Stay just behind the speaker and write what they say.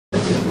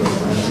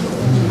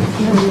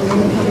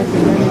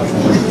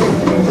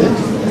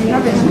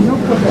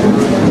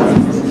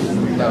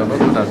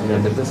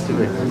the best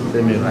way.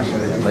 Let me rush.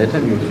 By the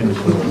time you finish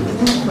working.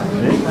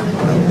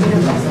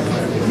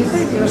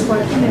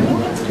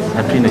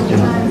 Atwine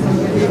junior.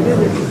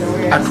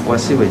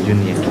 Atkwasiwe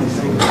junior.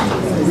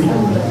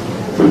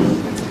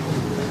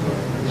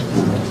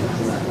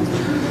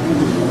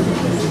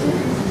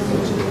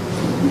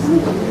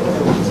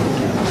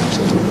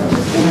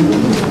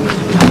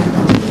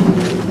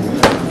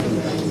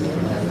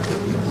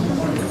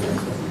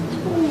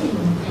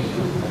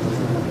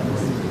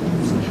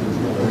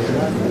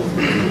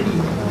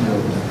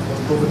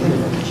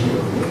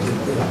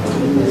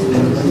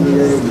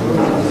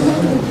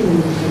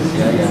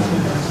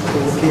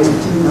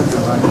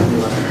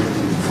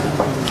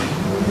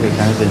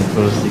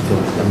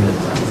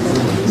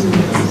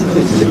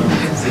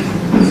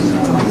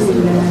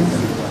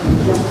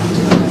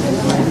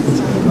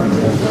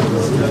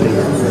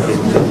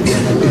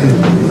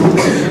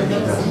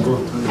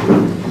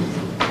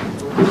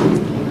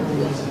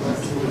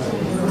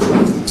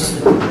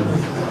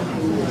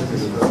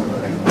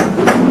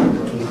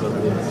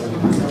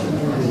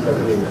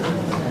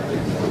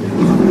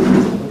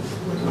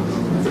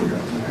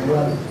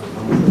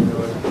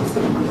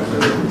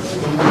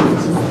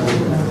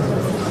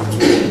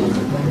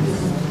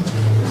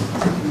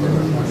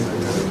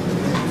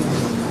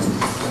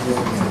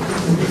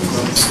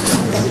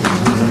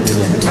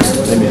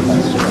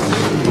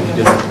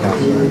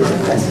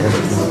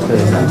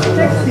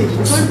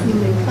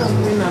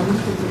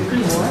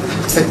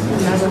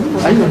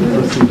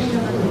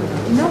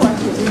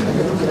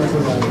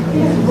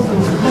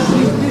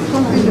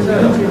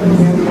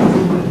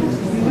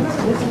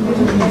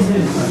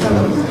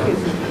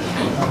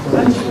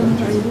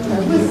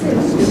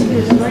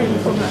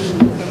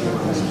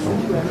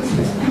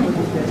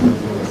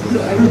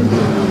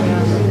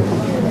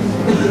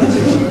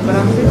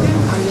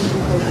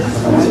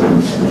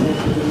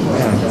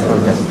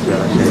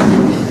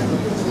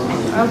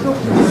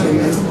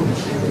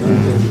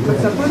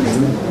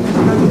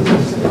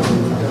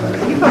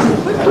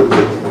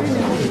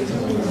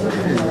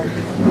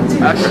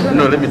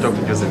 No, let me talk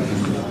to Joseph.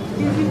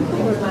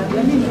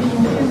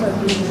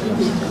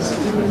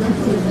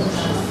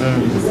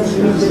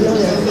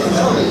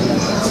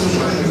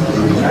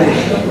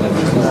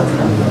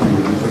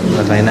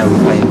 But I know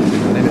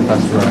let me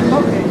pass through.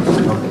 Okay.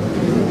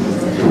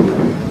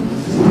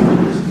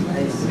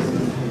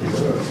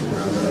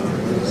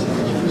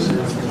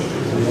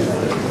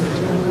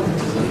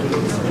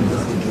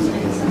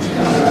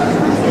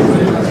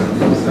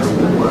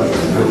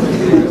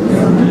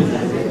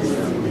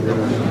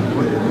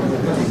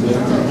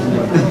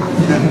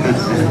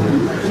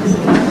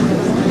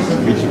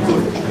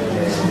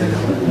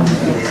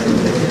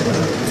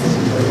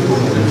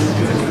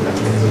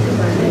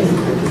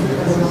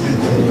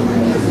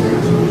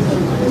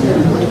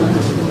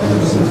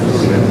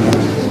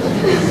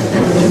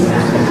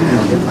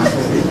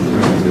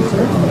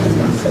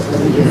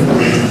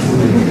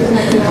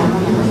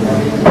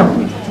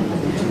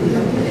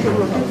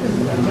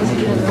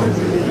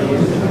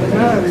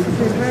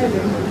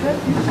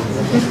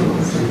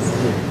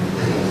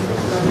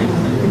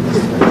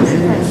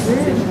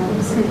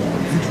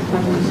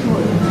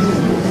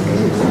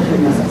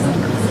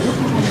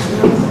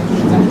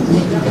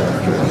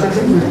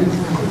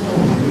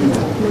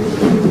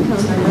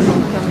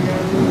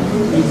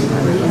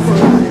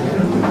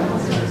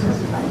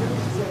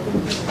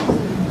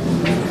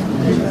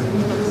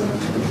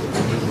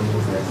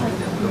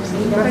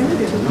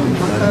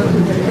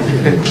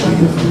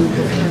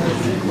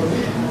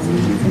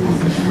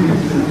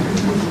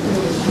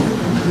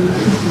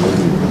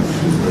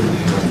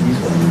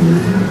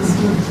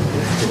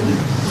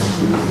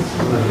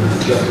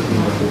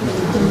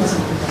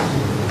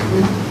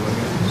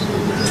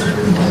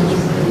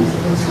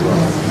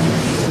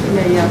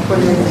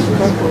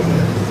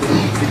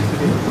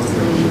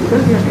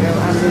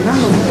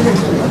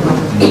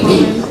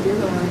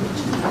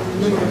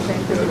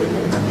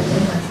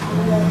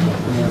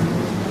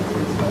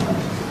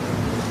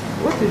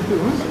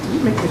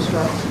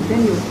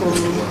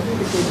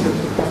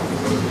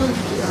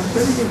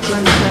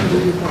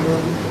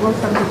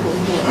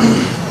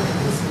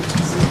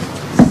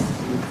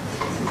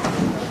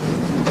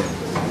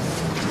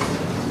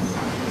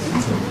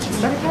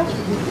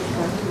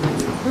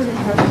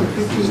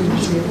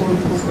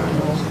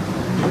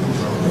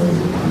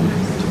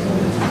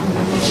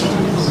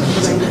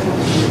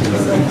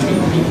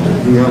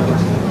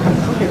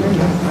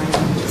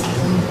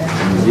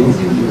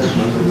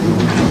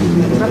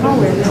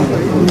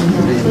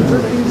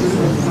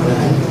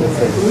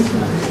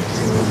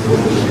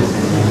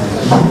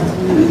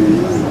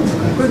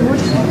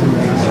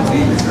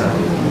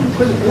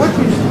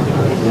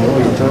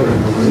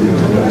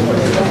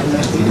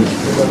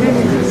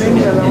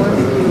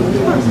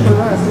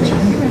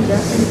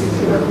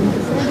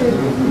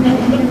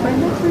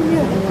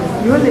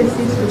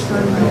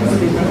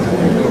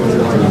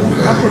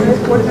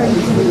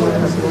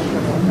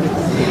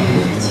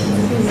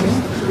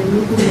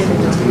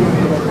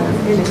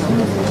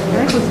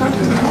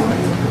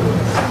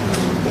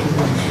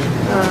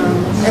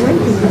 I went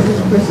to visit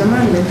Professor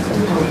Manless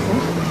also.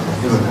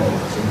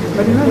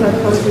 But you know that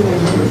house in the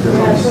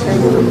last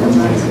time of the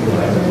man,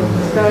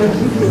 the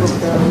issue of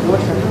the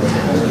water.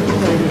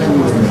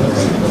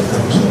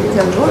 It's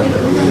a lot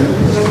of man.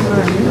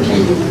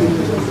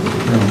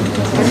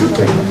 I looked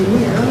at the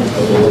engineer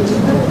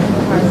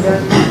and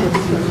done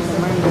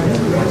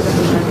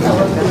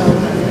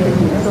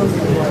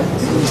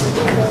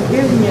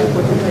gave me a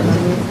quotation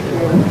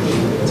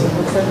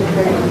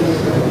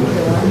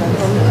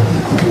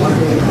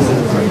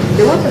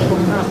the water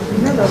from up,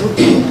 never looked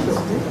at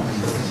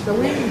the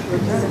way it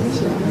was done, I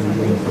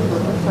think it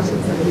was not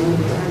perfect and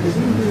they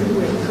didn't do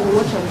it, so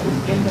water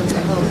just entered the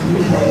house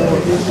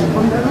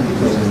from the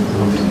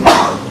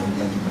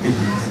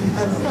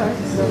as such,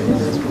 the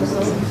business was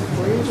out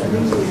for it, I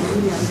think we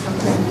really and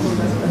sometimes told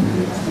us that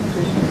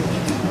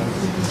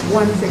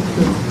one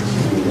sector.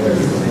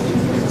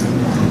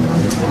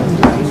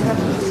 It has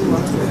to do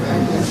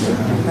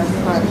with that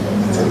part,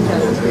 which has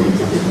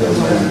benefited the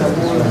wall and the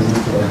wall.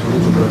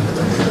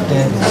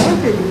 I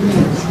wanted to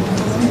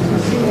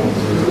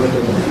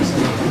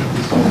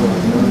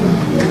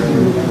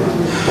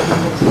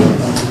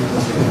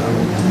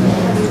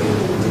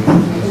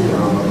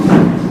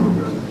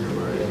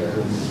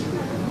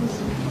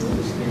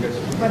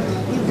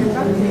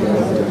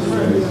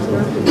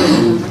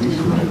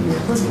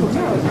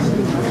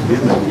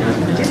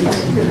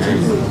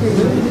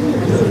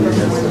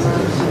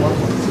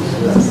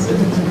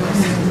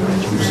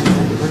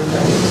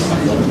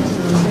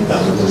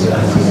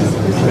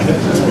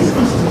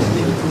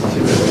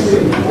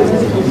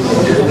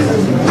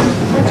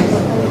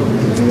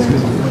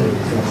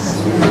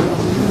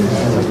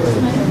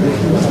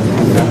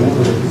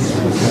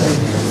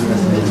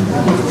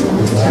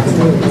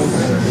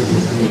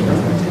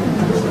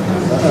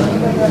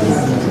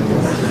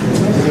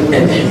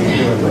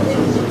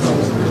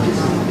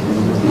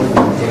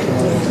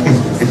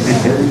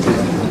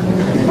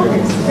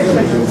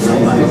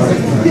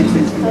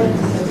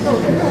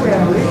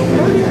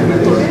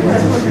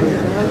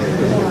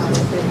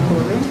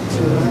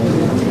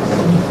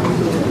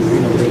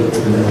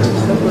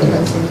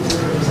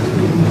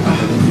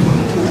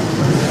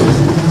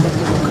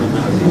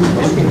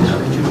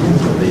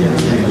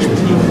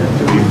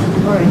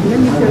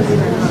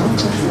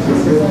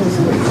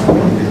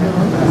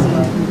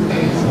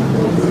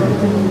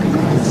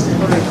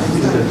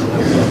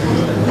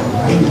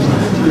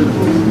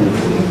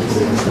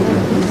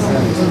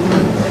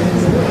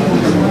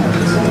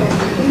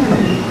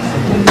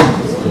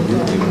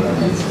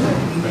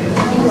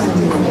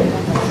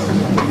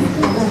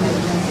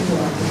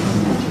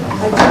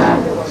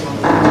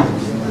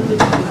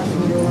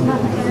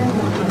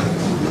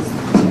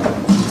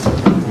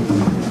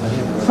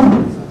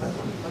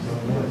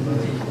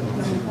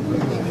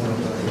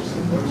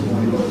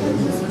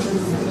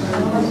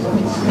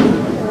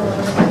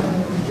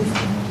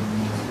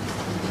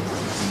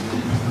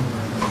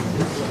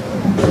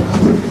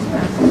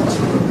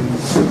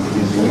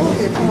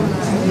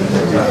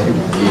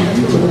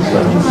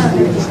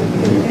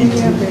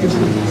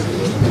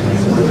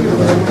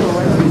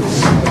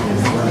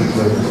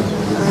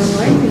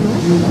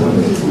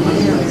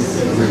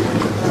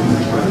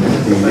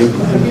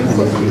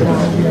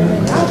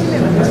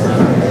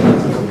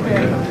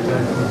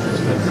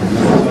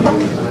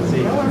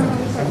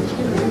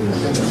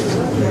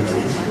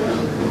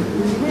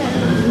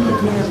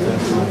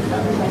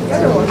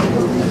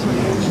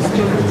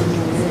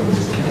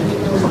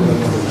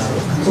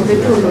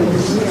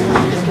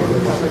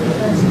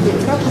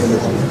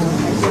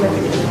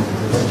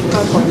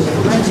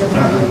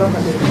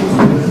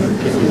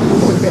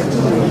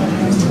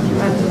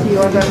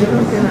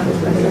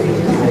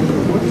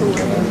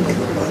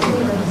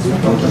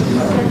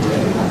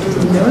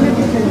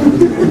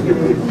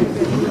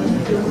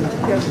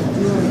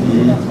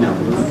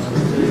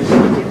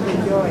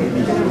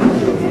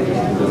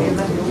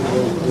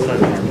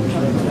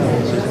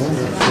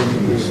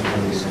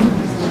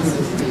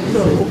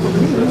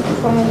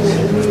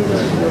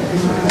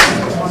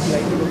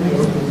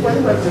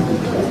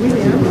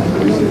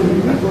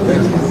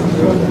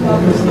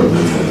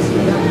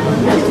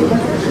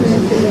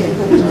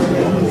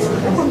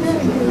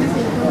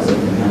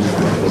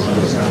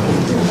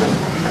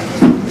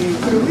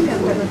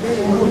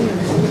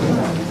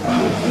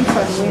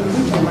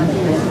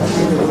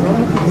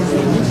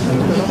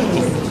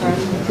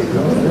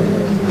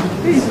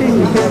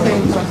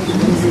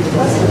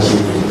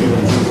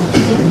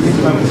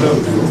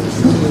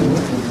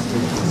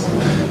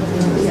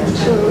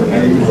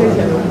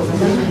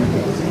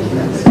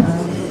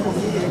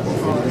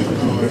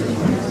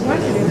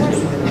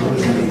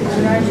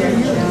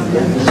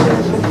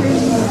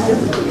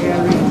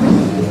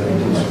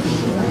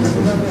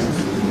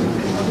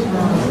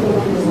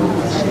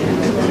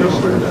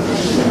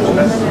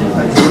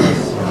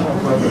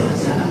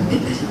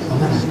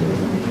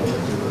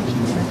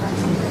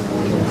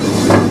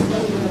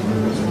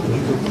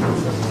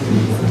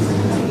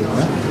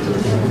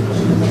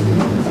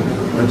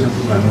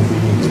but if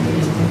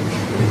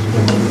the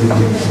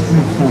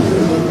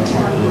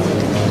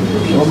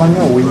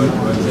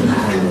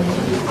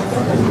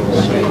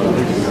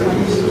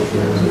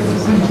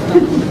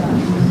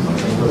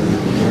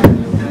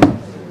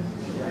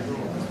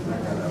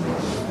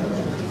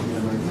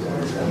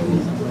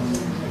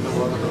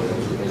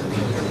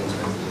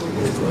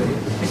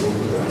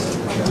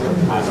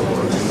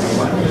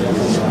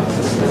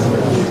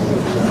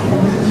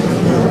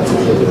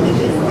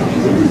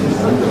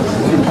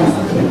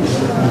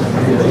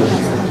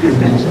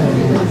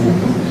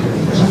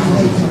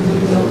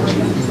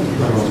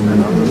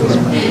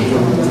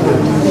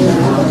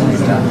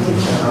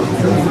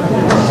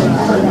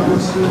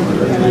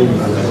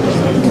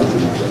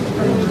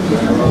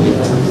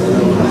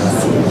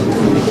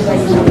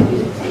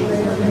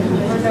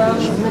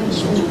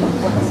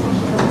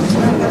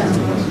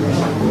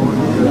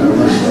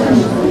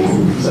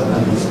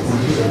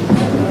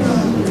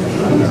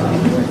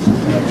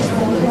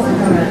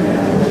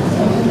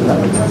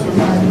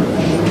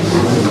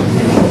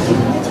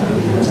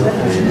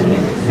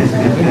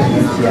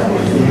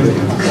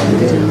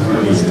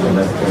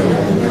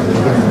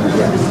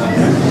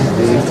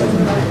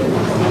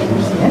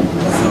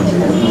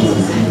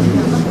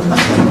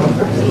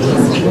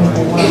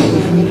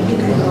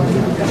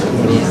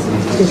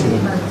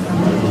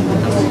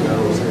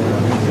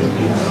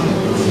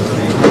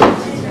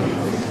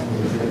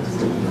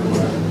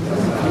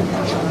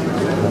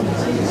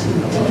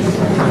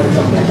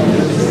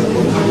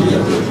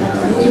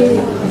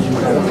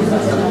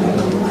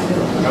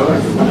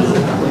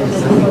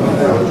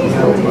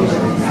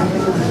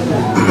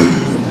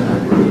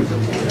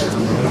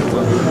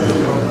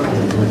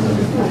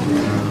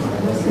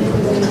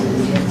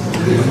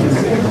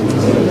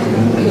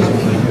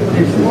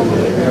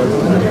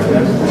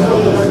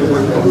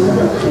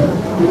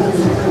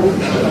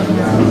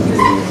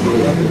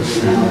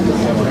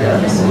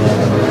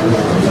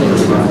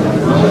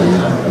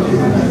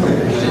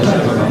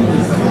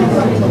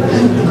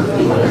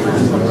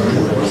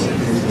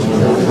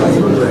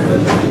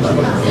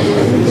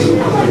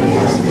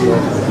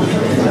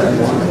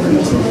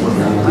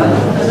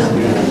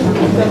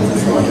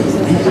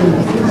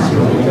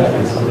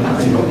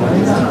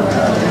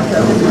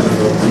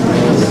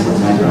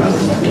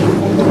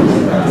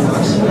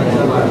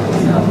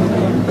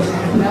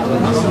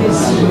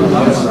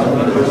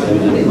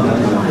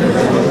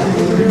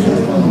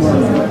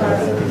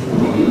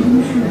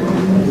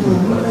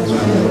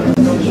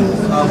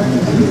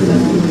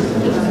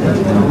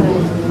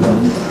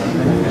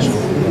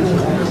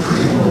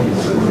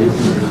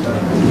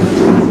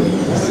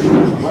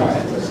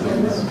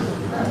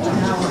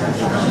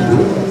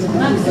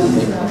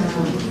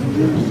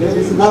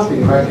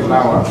Nothing right in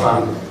our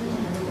plan.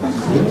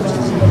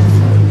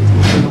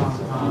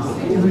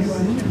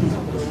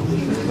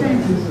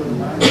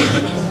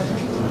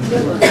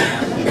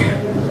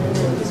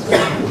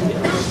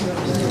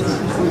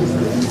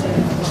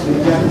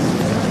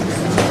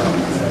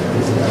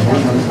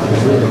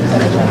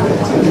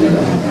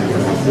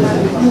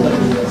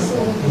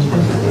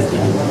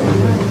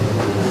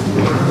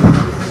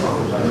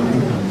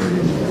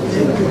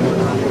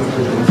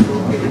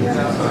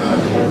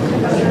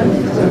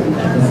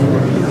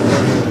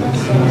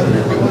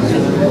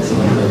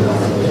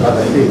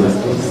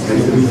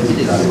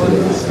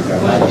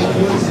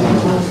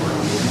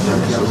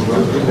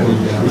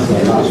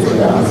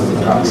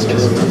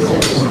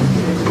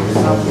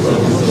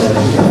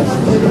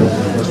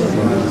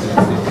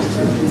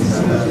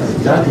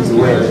 That is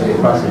where the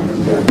person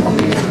is going.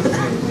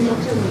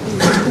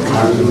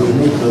 And you will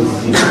need those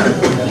things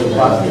to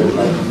pass your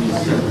life.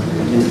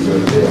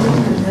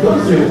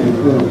 Don't say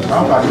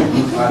how can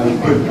you put an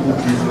equipped put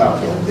this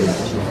laptop there?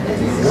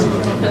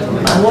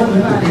 I want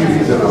you to be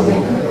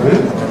reasonable.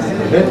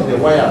 Let the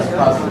wires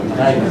pass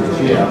behind the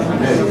chair and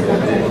then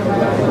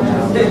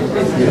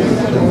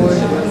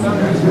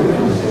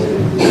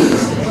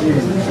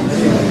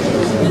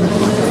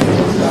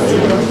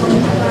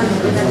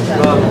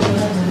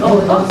no,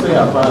 don't say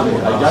about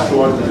it. I just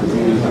want to be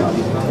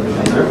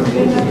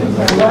reasonable.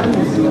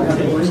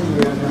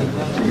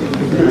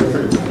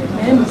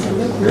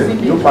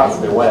 You pass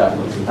the wire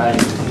behind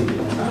it.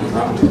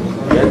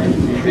 Get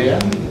it there.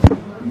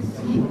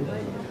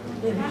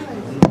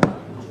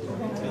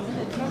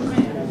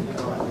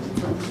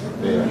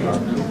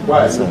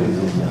 Why?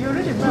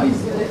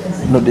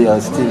 No, they are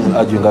still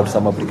arguing out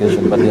some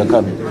application, but they are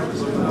coming.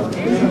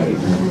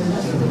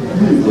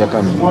 They are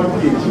coming.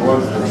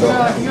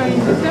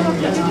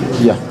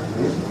 Yeah.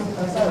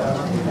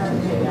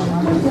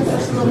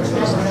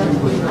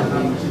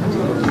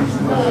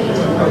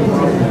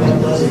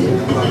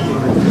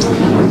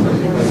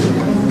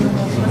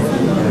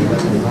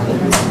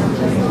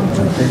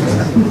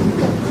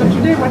 So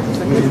today, what is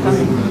the case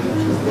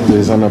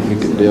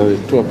coming? There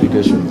are two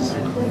applications.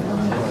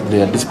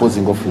 They are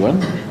disposing of one,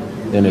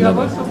 then You have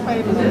another. also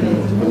filed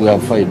one. We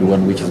have filed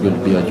one which is going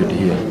to be argued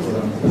here.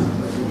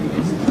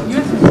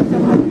 US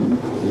system.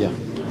 Yeah.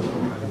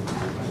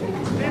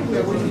 Then we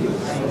are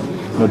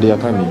waiting. No, they are We are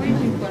coming.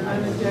 waiting for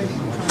another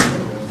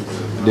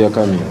judge. They are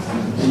coming.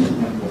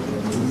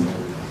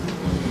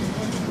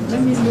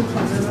 Let me look for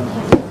another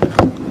one.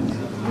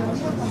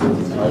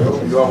 I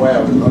hope you are aware I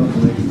will not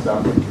make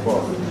example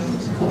before.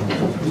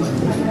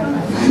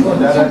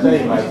 The other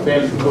time I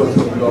fell close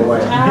to your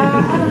wife.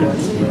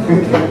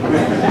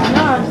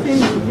 Now I'm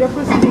saying your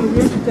proceeding is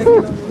going to take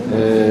long.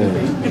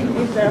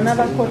 If there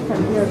another court can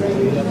be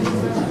already.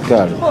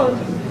 God,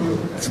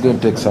 it's going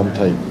to take some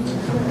time.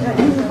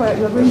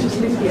 You're going to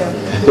sleep here.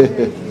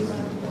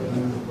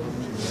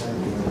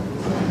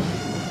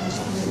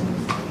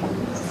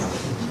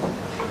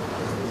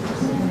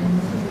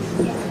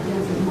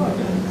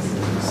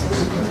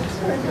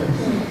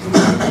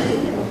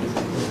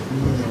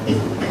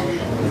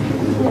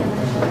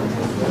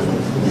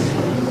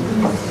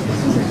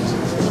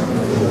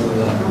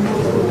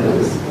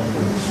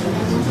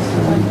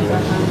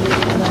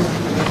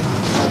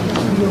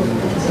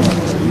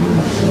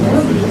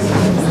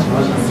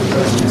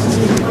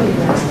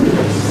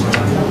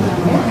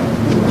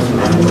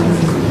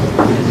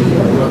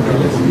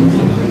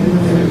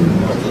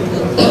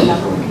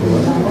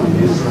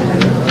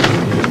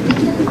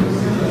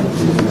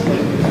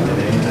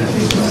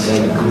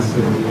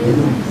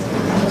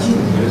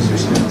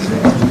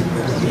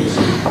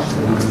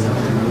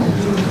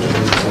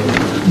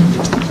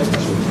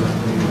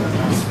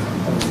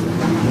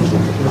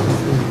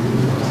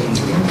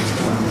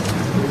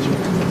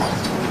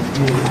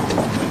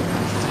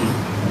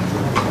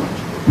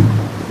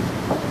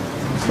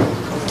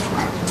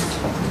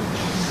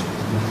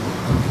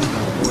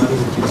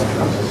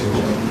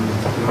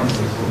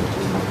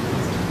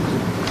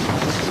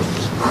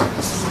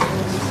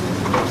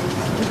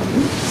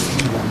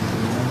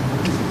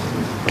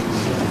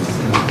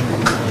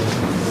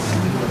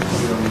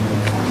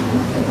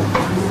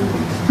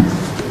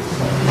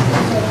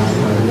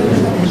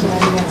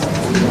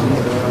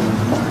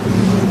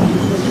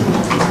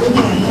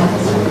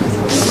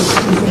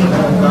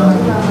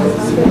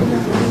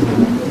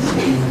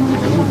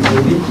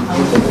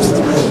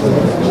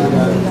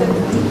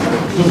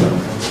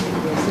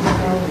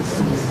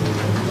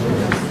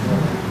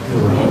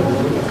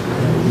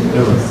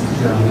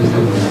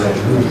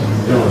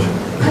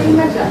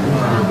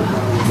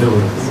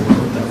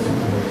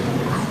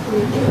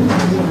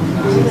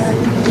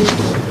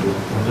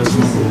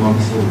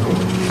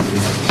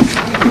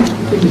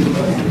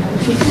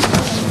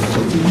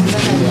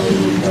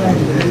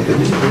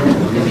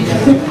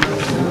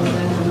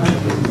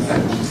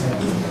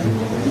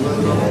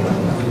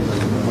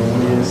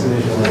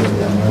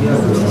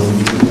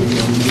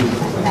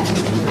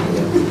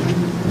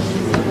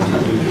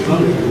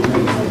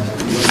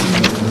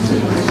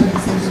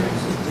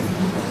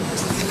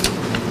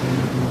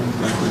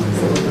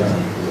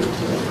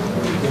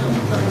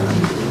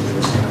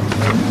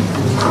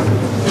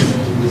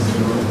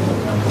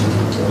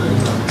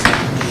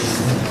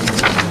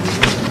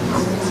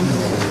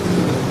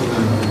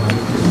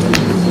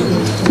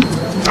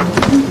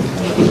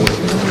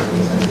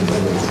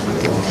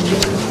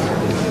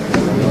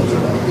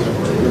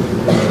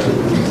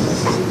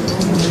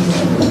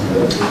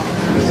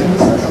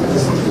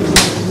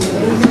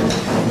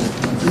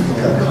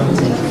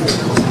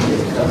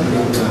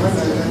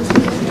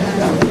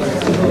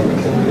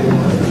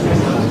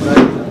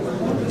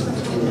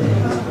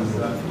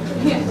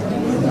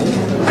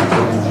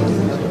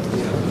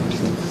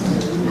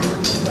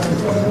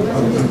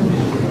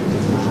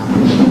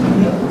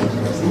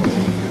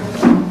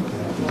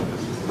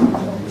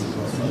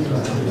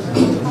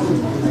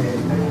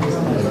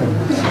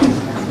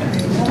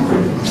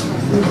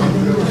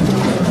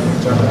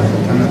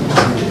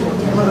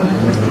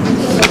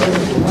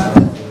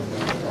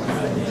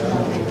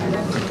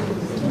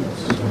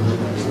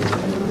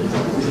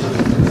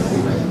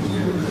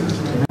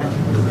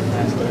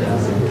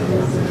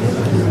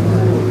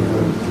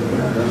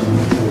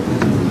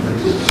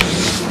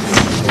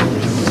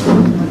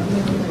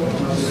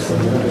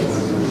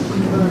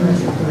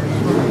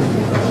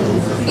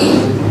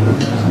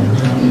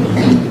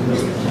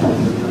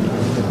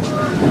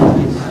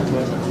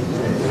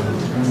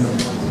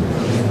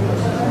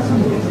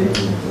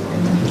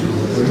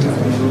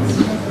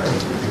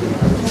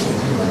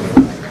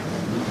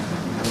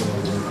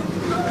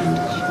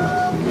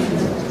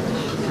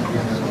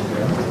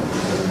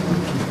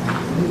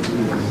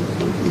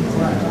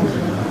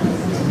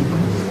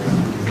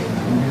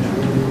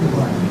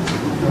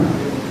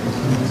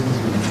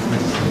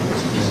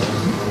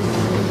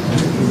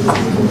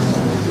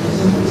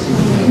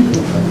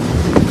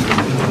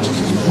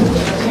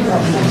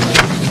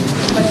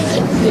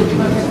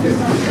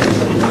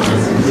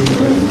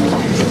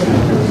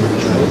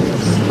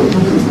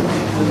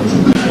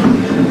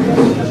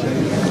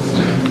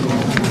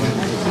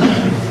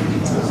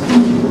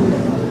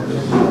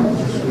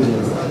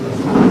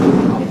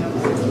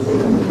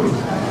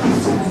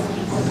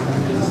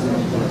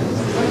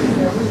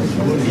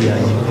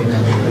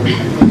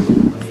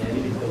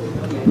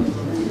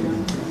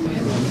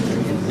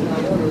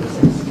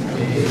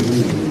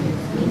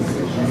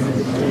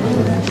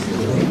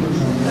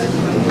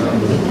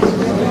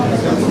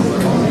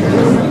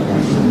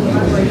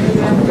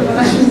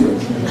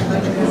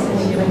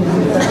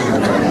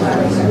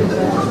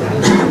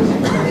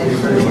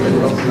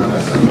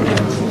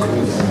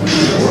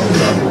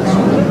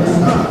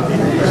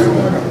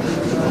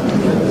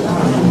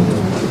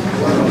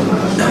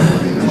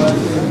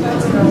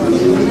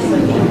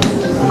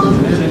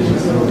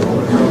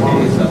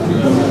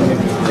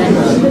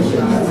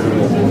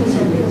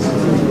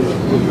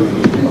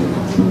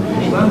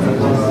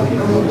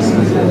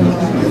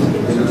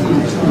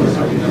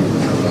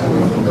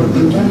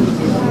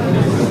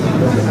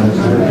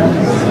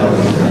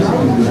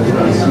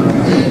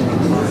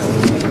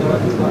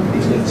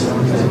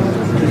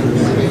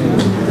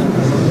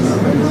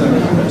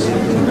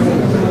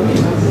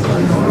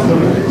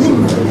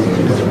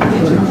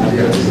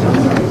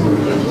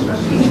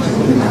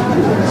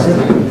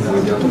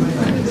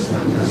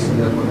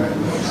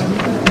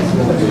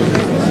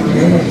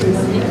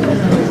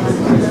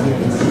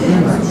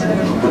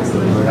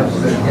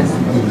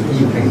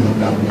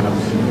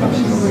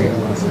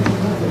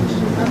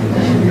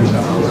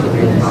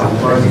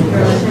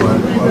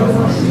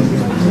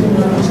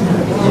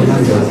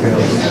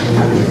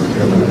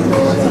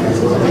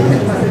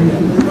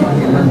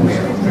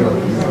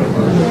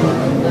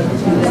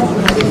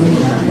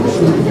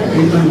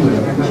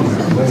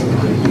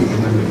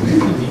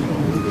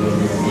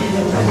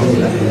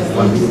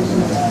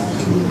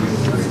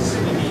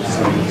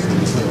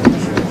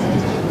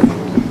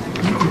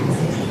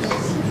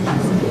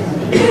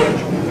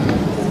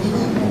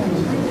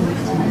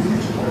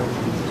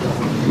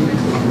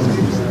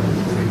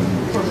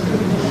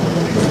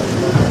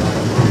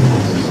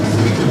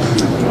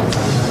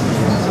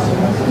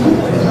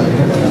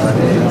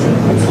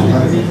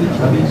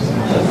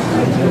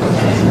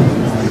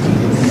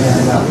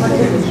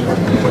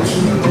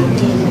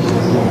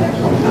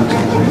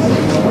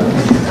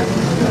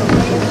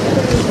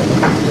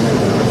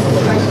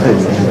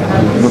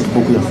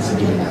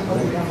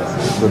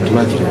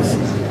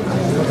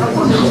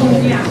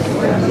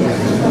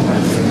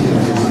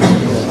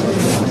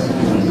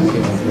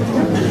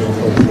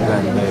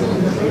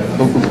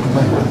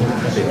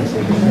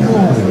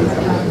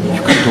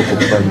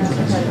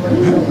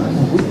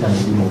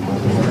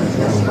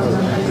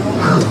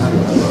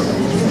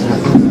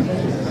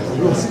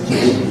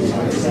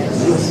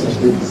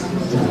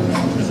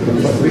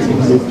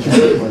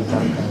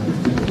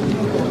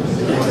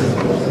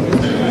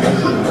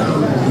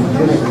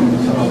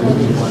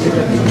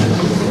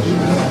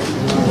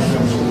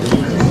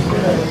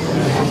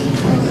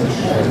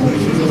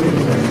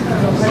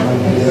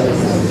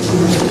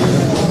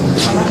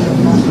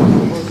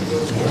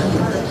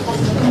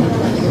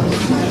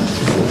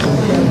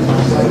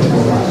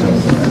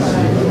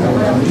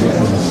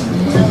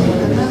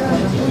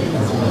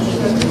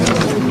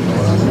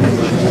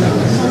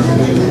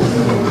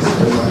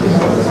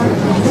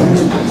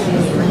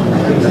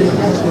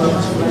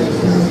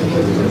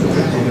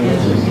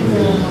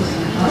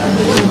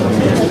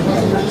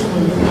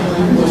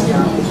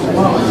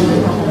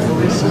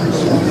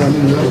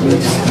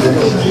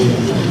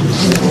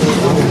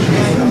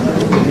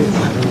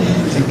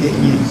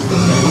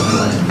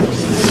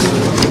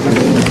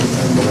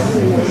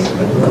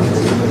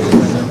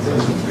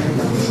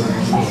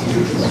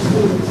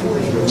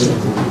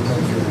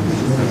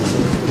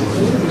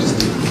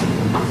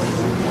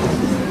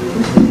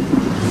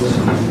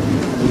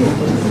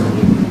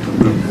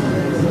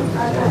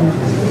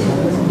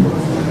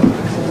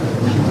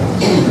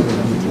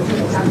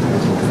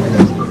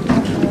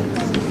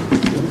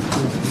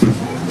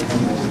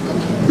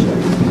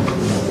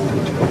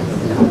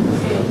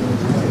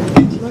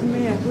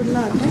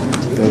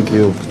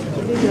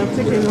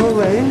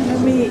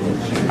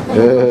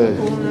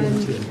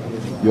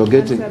 You're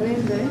getting.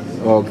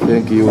 Oh,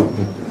 thank you.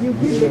 You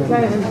give the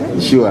client, eh?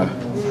 Sure.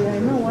 Yeah, I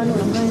know one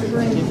of my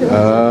friends.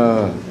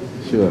 Ah,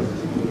 sure.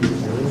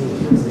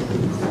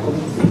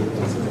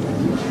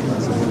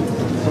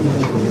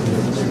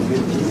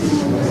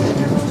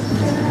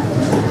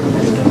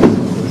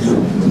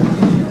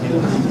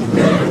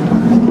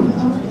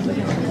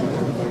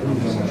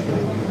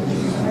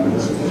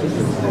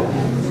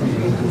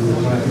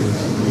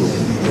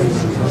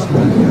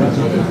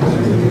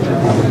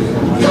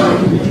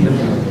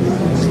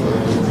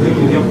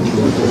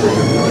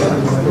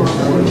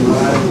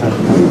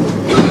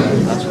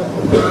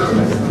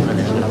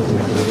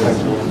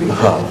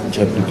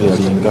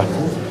 Preparing.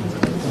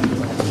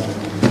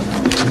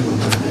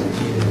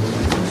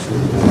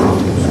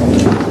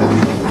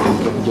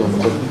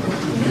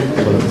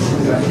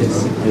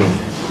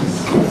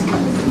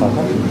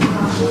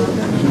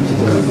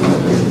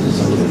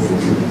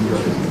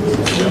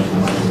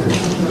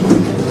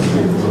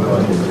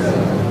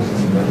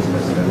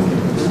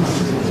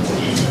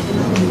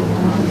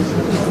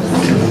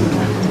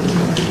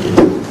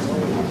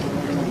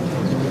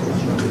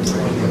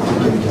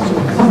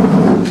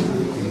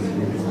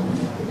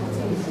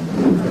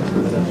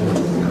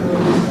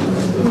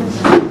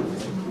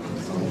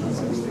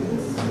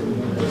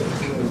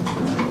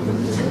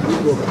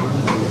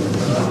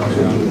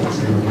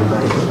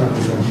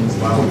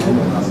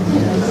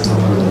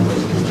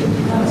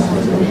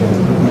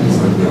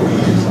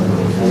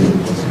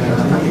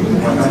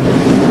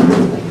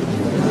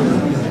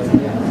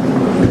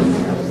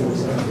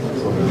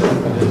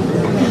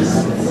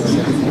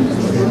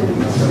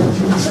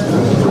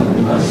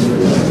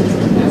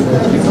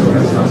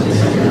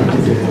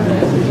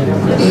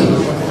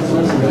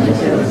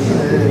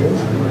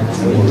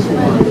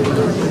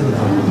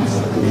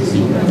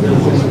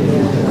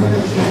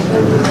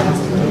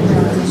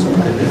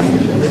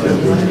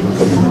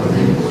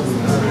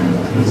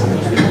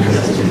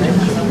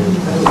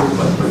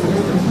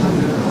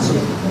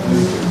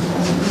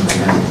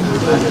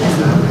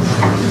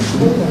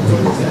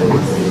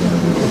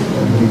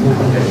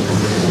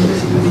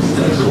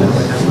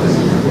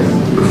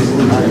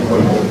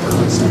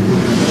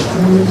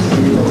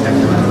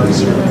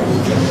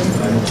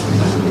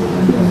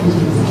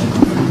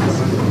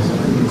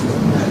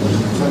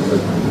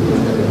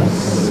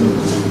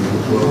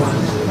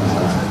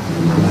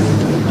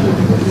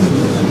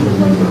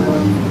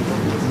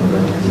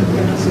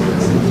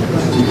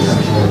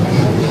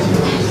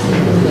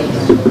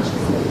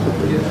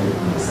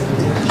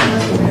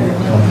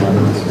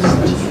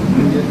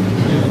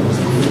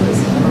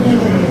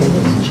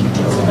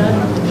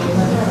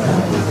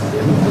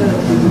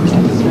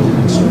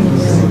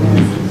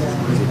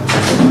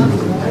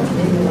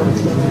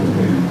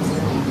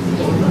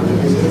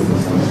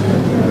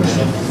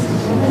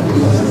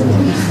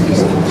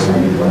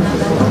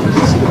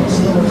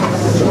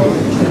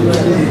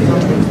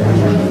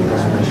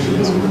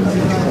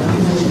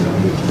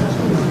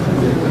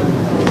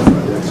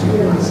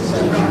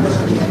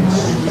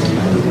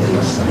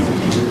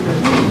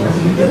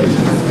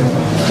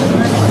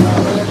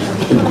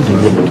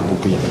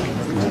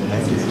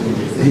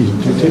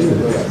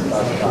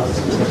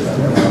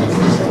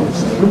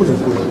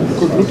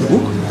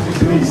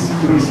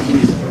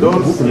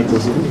 Don't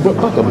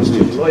Back up the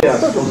street.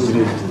 lawyers come.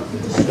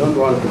 I don't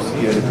want to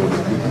see anybody.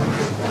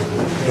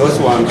 Those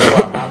ones who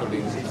are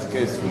handling this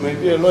case, you may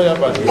be a lawyer,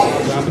 but you're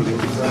not handling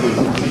this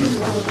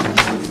case.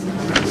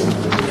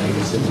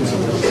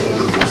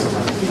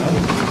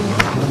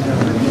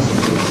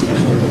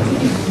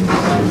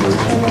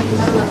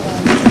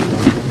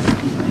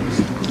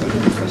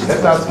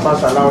 Let us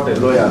first allow the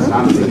lawyers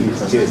handling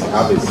this case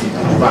have a seat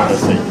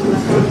first.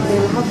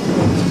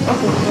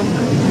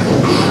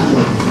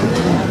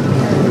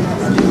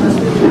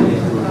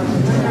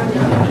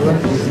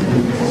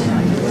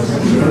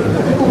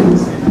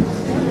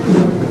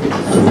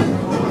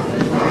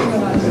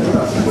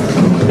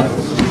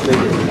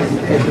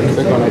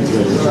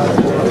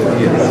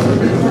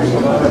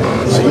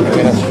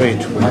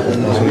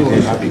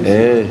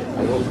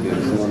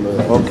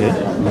 Okay.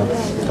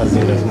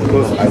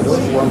 Because I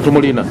don't want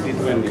Tumulina.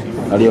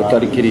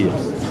 Aliokalikiria.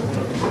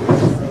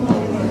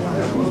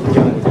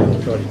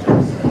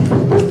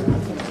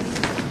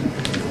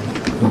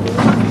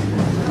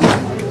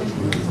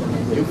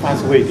 you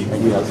first wait.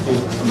 We are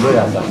still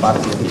lawyers are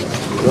passing.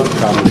 Don't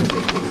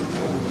come.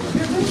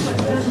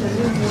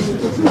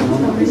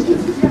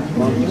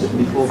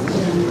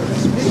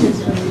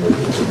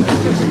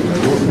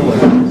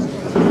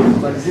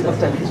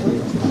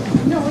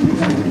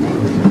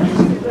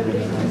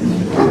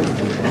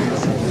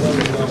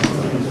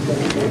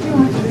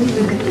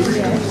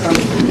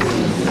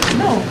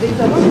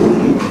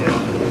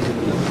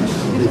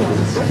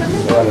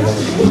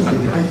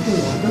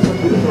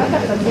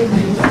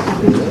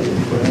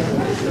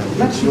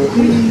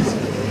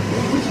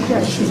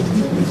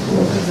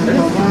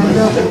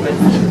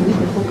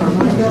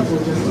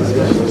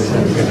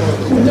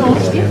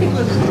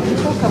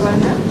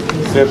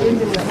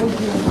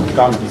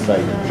 Come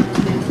decide.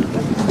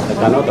 I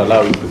cannot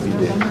allow you to be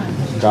there.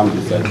 Come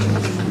decide.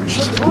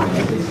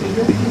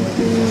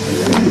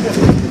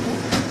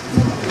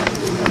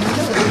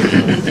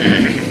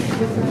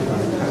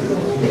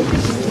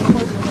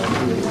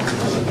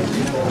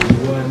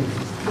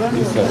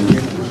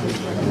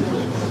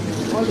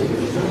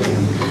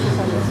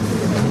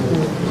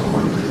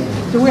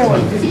 So where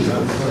was this?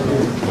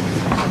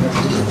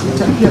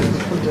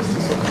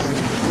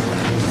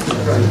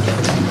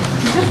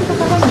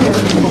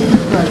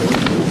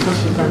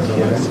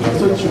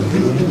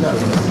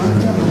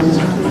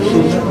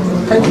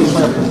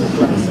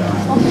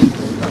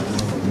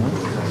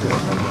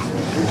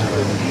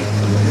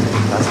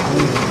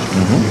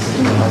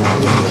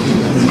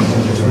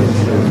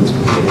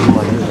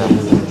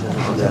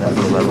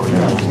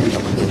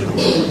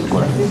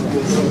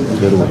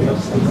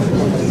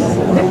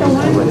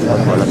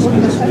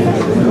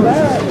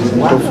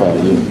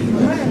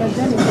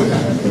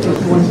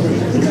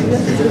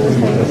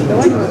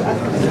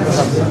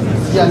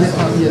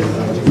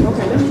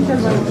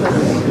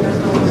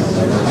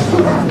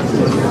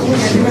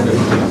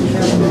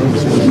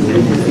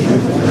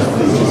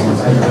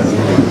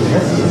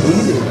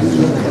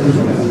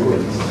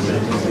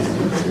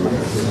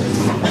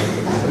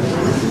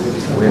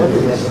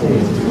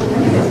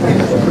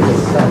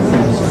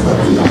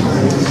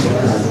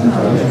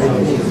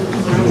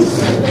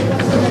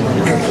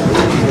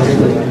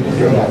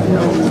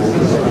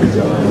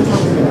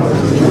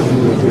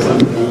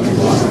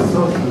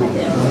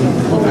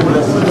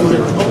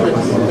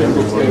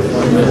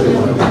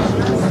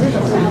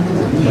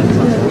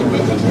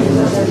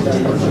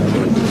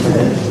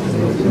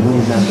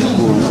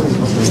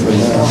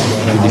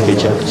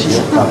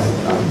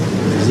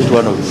 Is it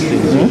one of the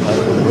things you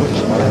have on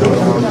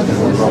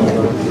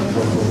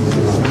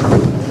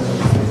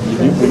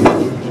Did you bring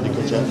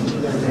medical charge?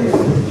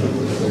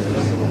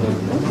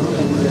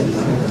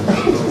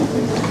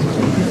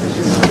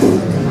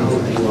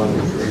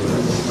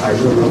 I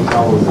don't know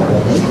how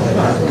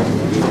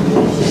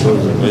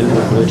There is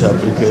a great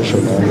application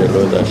on the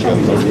law that you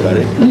have not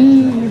carried.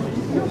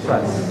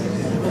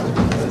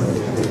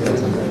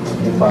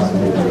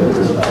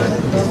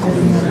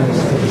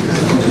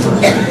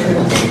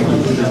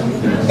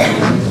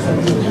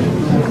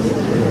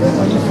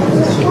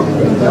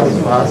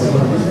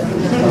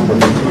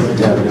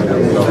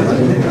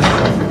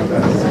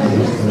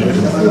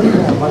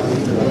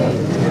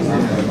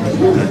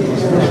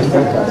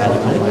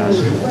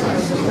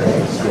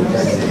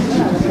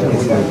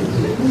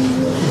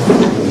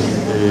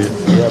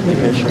 The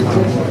application.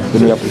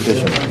 The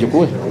application. You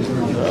go.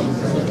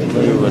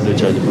 You want to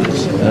charge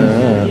police.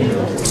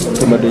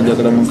 Somebody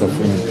just got a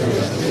phone.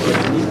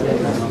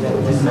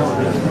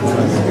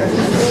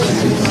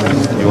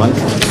 You want?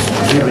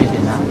 You read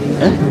it now?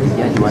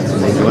 Yeah, you want to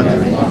read it? You want to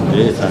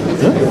read it?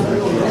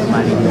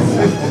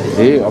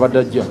 Hey, about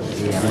that job.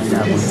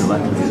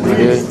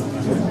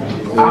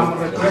 I'm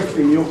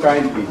requesting you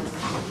kindly,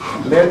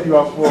 let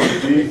your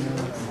phone be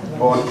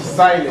on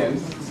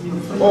silence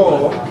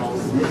or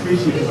you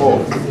switch it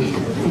off.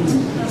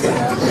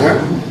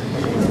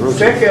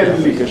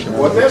 Secondly,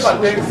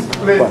 whatever takes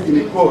place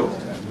in court,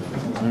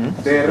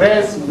 the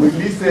rest will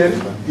listen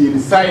in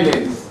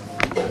silence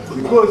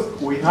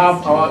because we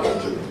have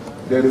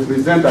the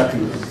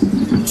representatives.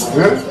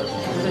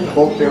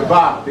 of the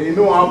bar, they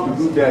know how to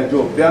do their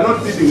job. They are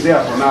not sitting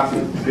there for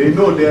nothing. They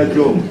know their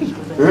job.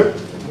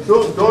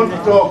 So don't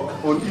talk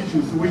on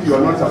issues which you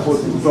are not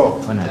supposed to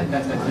talk.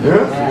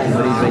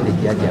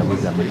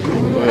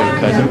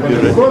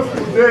 Because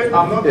today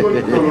I'm not going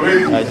to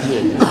tolerate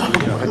it.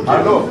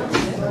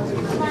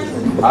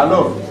 Hello.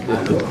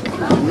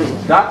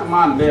 That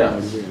man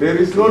there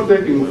is no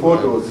taking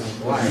photos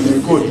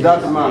in court.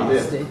 That man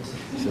there.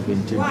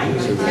 17. Are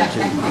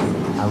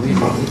we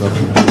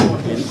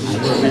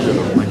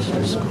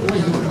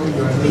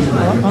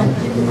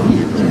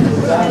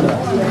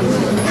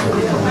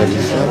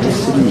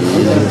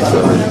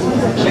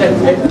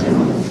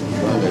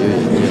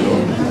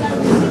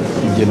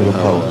general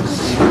powers,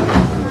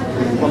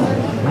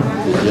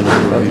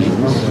 general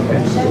provisions,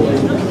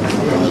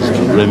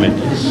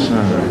 remedies.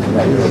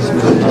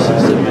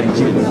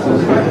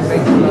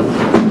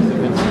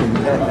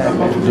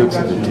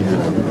 17.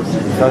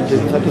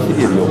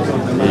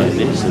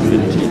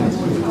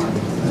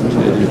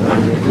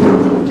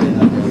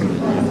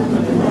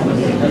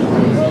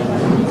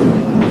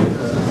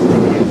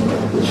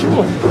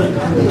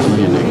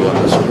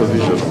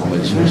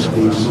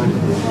 Schools.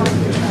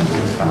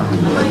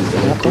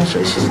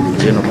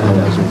 General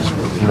powers of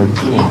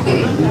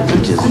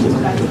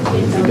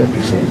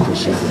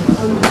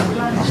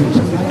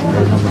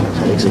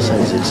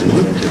exercise its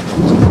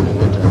justice.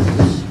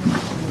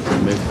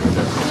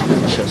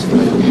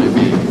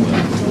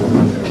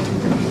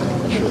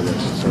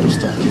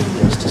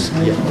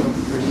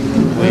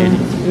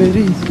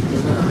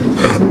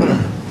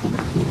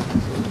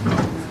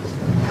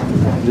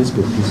 Let's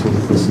go peaceful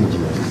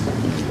procedure.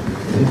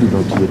 Maybe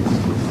not yet.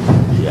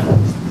 Yeah.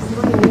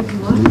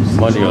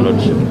 Money, your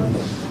lordship.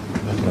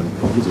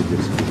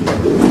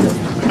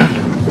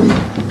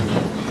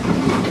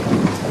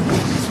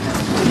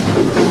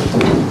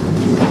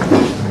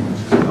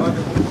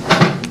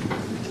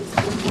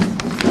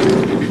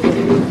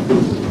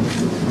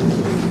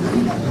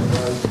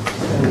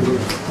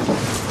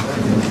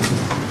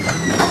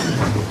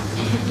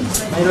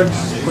 My lord,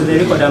 for the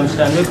record, I'm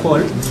Stanley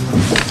Paul.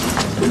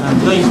 I'm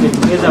joined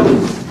together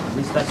with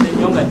Mr.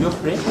 Senyonga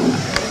Geoffrey,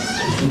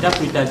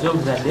 interpreters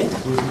of the day,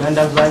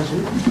 Uganda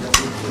version.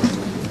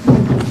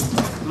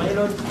 My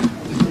lord,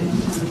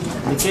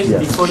 the case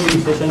before you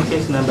is session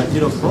case number 04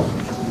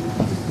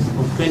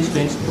 of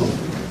 2022,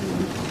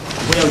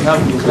 where we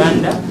have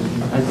Uganda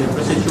as the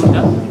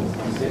prosecutor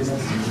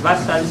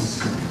versus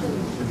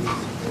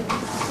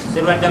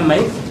Servada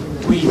Mike,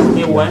 who is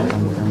A1,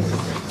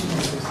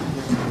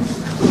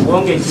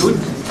 Wonge Jude,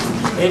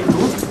 A2,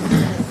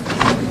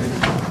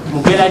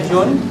 Mugela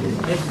John,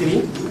 A3,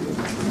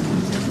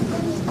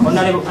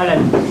 Honorable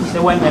Alan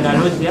Sewanya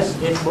Nalosius,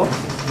 A4,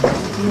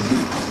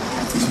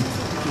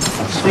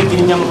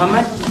 Sekirinya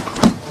Muhammad,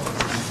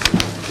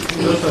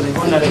 also the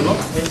Honorable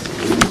A6,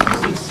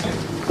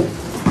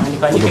 and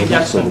Kanike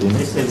Jackson,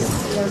 A7.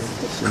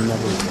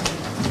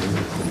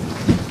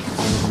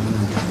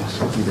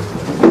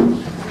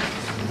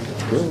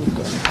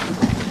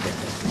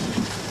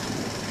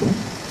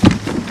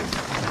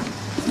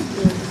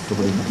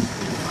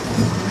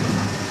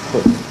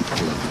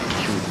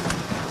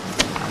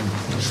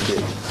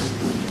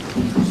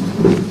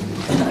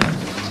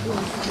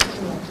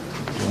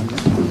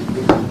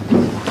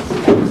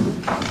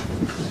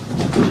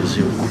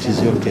 What is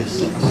your guess?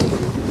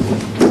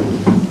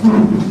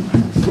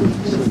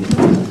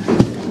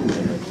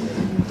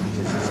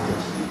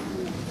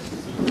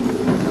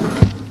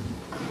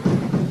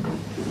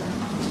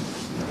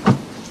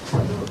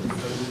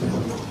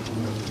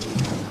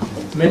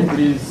 May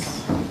please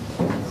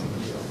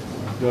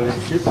your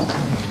leadership.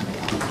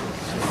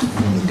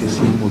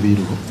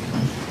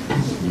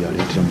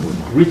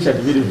 Richard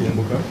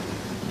Vilivumbuka,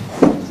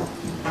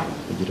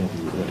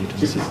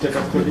 Chief State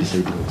of Police,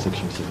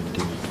 Section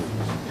 17.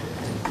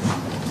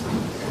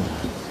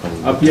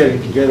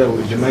 appearing together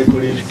with my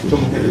colleague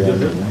Tom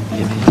Joseph,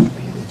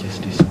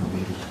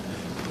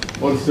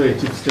 also a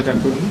Chief State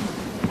Attorney.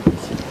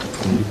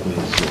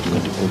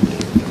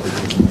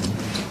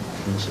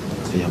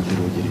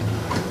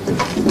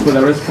 For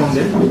the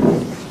respondent,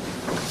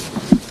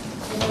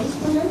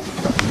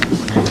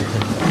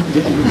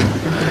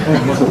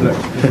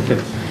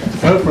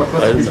 well, for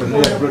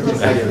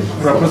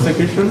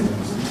prosecution,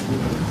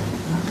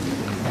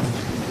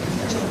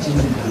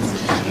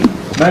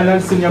 my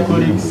lord, senior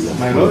colleagues,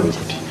 my lord,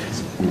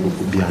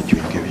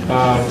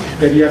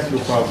 Elias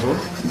Lupavo,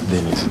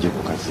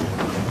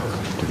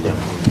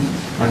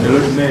 and the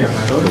Lord Meeya,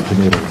 my lord,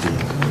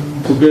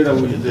 together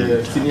with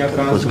the senior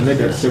counsel,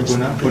 Meeya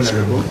Sebuna,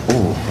 honorable,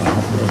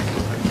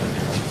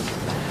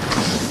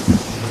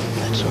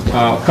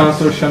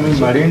 Council Shamin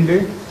Marende,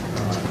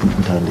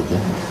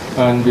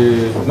 and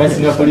my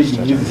senior colleague,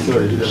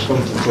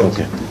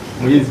 okay.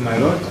 Muiz, my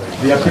lord,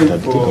 they appeal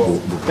for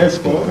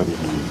S4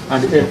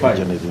 and A5.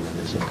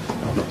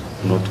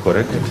 Not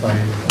correct.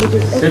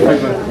 A5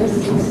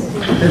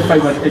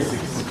 and A6.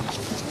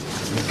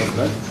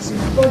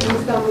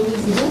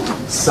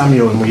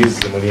 Samuel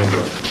Muizi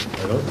Muliendo,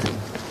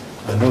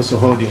 and also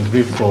holding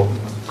brief for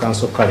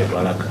Council Kale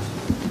Balaka.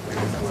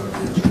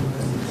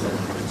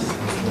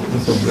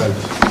 Omuserukale.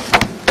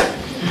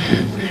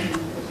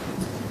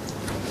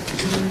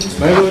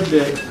 My Lord,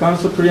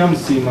 Council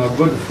Priamusima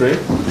Godfrey.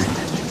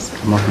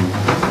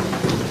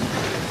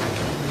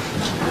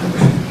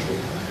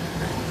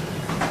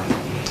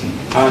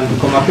 And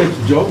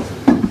Komaket Job.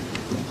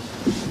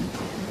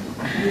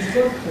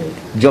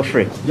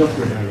 Geoffrey.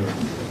 Geoffrey, my Lord.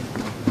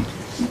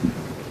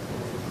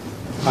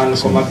 And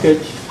Komaket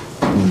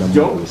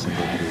Job.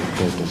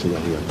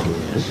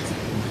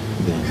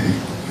 Then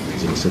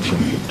it's in section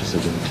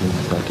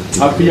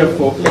 17. Appear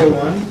for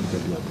A1,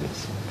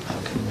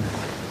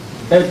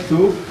 A2,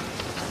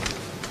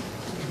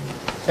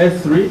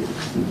 A3,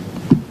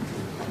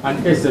 and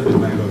A7,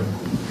 my Lord,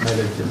 my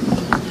lecture.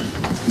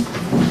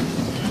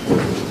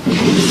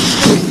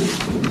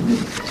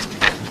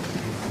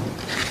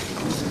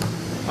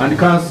 And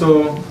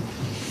Council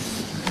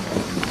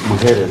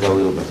Muhereza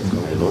will be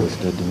my Lord,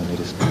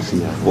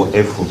 for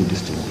F for the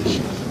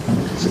distinguished.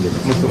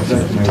 most of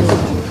that, my Lord.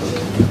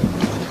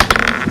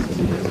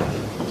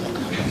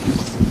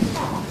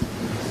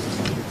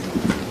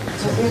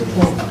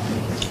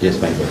 Yes,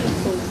 my Lord.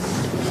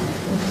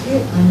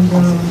 Okay, and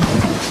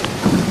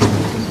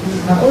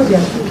are all the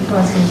two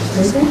persons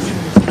present?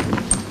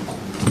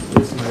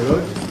 Yes, my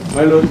Lord.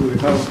 My Lord, we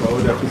have all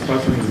the two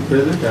persons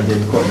present and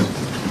in court.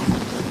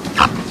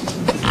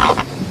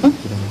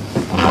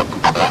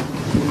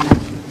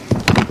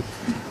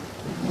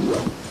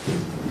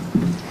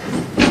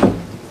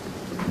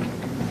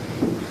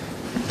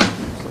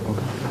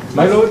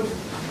 My Lord,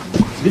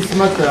 this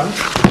matter,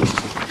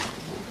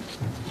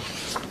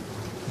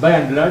 by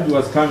and large,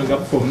 was coming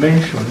up for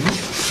mention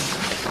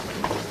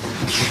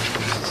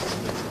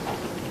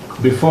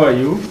before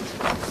you.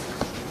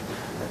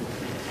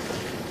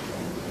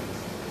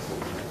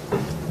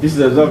 This is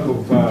a result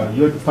of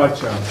your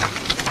departure,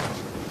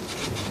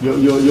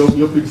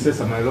 your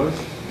predecessor, my Lord,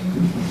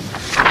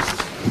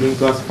 being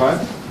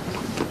classified.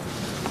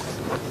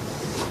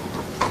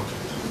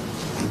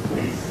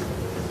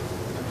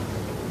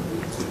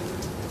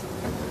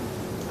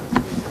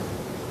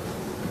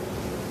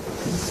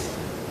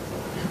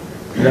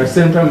 At the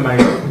same time, my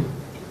Lord,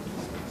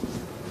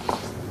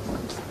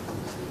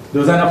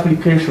 there was an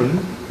application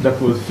that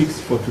was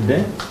fixed for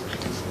today.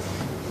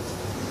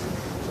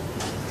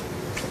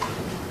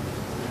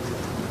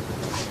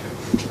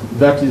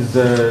 That is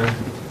the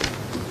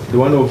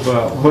one of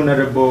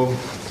Honorable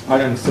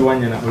Alan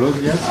Sewanyana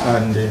Olosias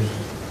and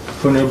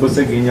Honorable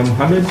Segenya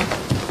Mohammed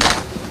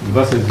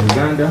versus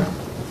Uganda.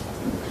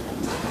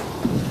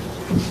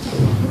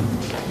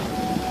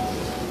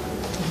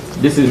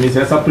 This is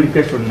Mrs.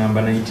 application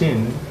number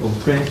 19 of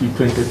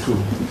 2022.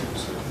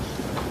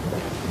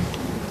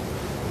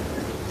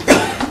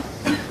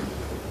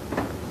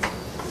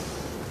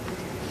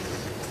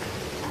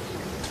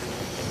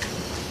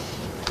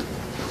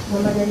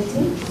 Number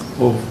 19?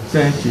 Of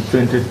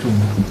 2022.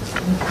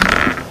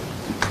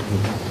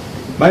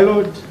 My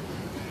Lord,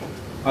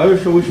 I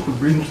also wish to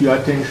bring to your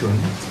attention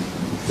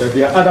that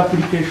there are other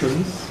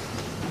applications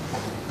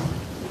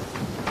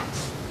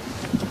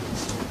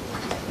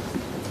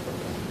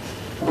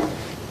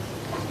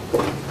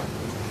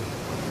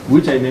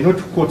which I may not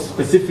quote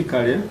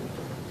specifically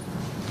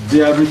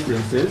their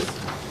references,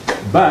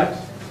 but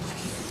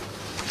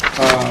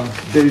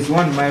there is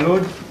one, my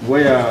Lord,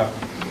 where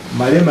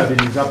Malema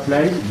is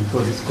applied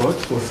before this court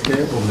for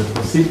stay of the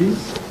proceedings.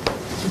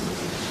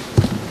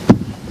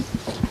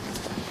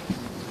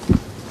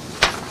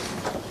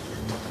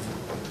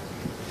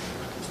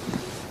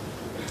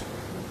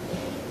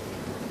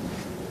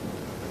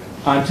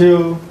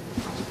 Until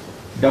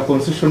the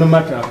constitutional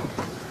matter,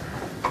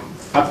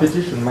 a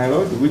petition, my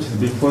Lord, which is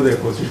before the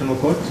Constitutional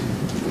Court,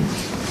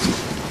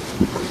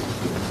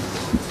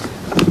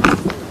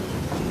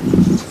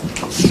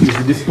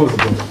 is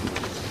disposable.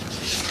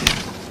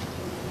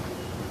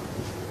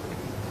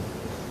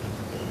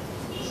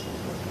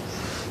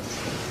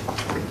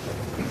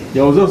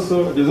 There's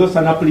also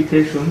an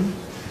application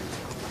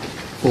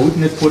for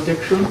witness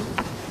protection,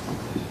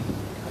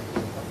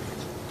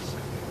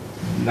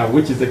 now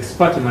which is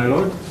expert, my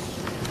Lord,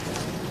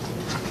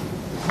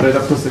 by the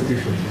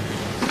prosecution.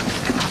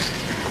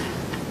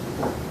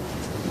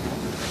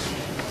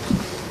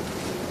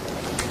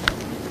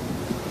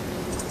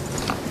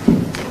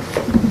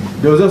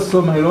 There was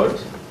also, my Lord,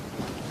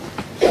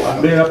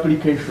 a bail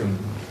application.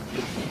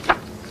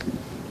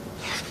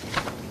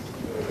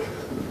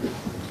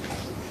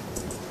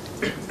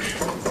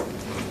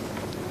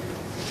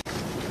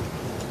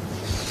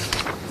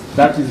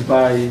 That is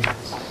by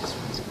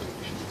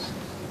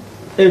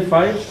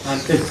A5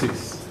 and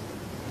A6.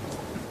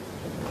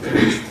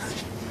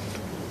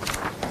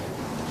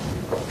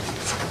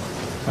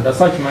 And as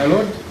such, my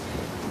Lord,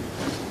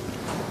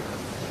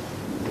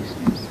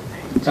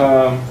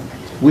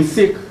 we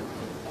seek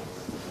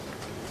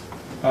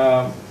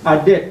a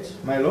date,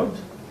 my Lord,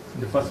 in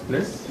the first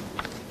place,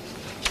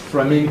 for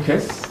a main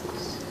case.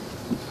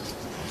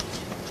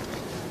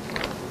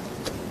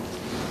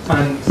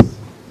 And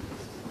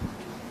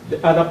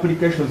the other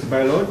applications,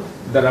 my Lord,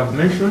 that I've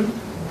mentioned,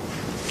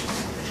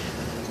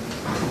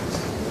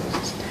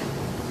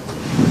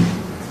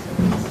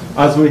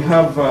 As we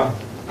have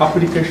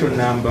application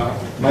number,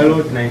 my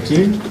lord,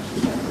 19 of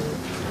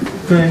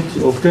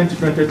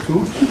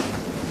 2022,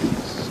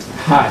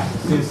 high,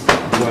 since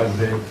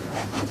it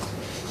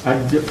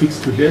was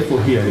fixed today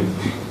for hearing.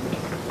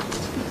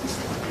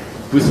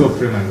 We so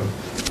pray, my lord.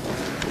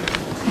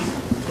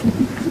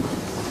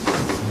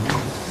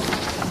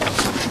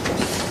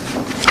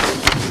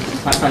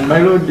 And my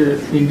lord,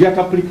 in that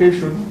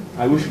application,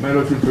 I wish my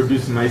lord to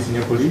introduce my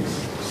senior colleagues,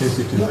 since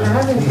it is... I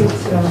haven't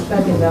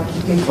started the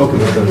application. Okay,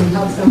 Do you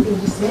have something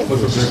to say?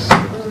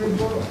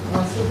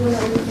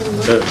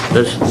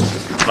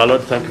 My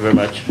lord, thank you very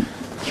much.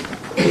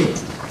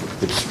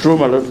 It's true,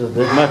 my lord, that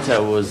the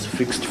matter was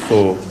fixed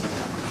for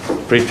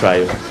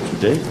pre-trial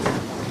today.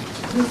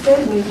 You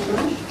said we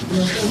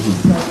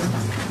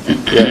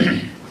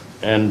Yeah.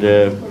 And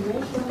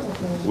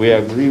we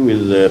agree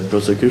with the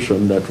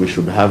prosecution that we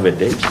should have a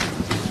date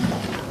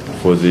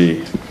for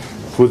the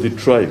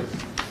trial.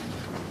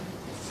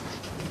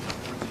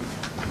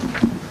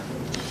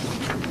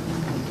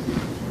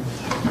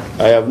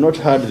 I have not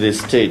heard the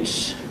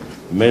state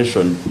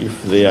mention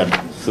if they are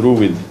through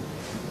with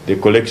the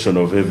collection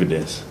of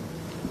evidence,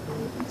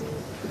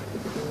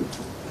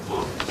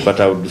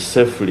 but I would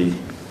safely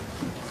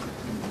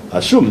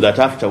assume that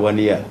after 1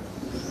 year,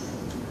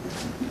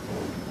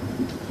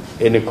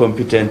 any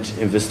competent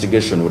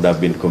investigation would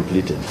have been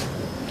completed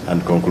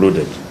and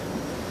concluded.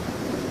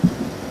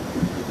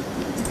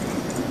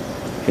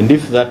 And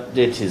if that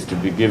date is to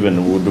be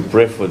given, we would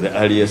pray for the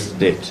earliest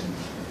date,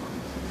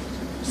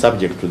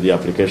 subject to the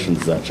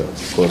applications that,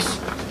 of course,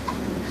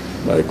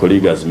 my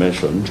colleague has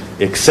mentioned,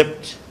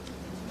 except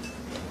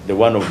the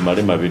one of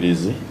Malema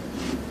Bilizi,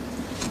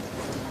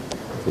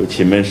 which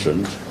he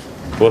mentioned.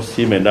 Both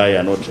him and I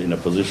are not in a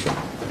position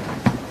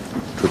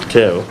to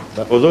tell,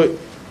 but although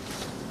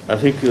I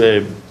think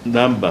the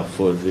number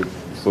for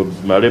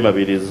Malema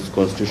Bilizi's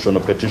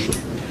constitutional petition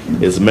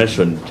is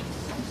mentioned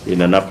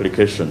in an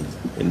application,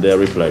 in their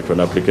reply to an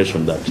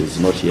application that is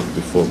not yet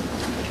before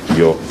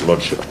your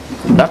lordship.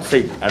 That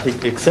said, I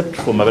think except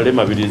for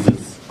Malema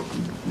Bilizi's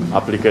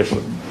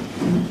application,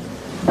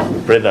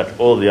 we pray that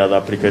all the other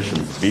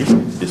applications be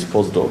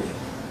disposed of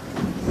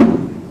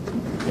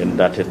and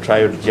that a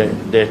trial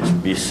date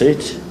be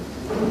set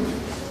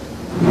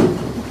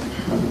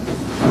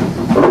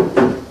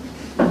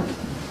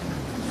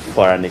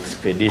for an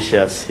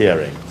expeditious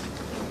hearing,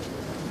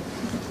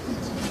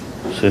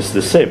 since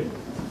the same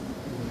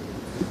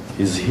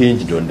is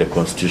hinged on the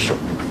Constitution.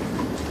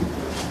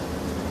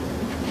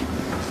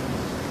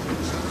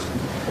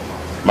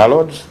 My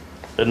lord,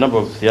 a number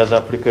of the other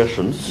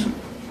applications.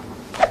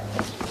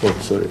 Oh,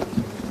 sorry.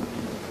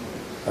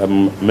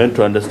 I'm meant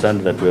to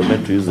understand that we're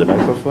meant to use the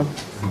microphone.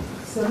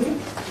 Sorry?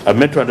 I'm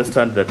meant to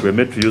understand that we're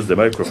meant to use the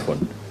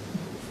microphone.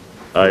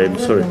 I'm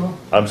sorry.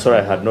 I'm sorry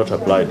I had not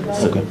applied.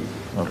 Okay.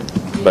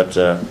 But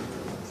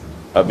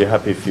I'll be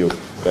happy if you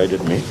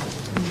guided me.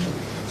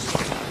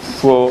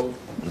 For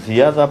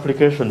the other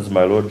applications,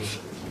 my lord,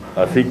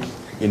 I think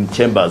in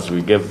chambers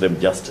we gave them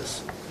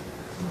justice.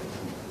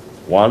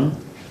 One,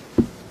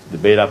 the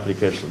bail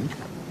application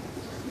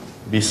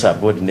be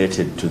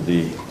subordinated to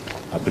the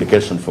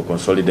application for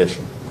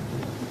consolidation,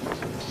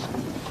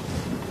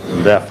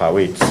 and therefore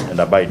awaits and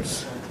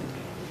abides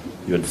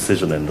your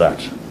decision in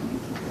that.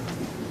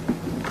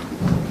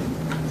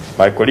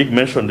 My colleague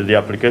mentioned the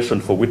application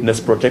for witness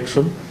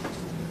protection,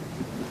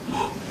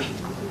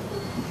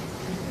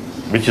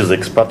 which is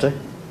ex parte.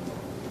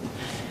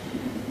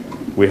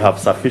 We have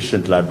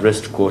sufficiently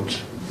addressed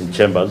court in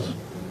chambers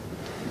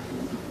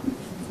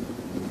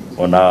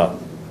on our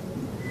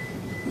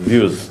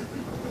views,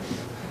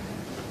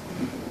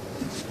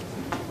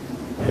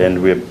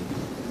 and we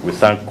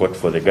thank court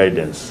for the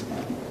guidance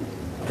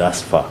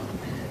thus far.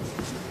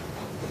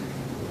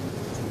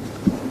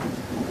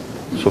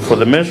 So for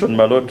the mention,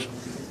 my lord,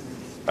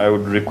 I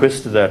would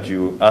request that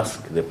you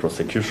ask the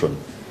prosecution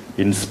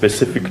in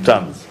specific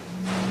terms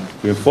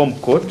to inform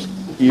court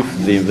if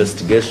the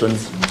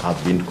investigations have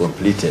been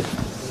completed,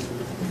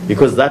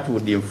 because that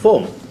would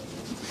inform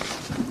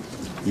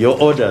your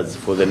orders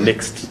for the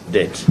next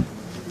date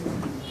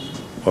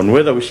on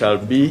whether we shall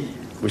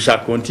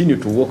continue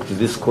to walk to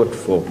this court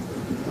for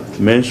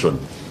mention,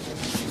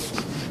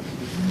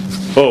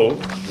 or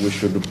we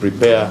should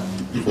prepare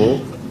for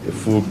a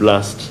full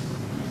blast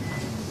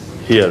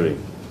hearing.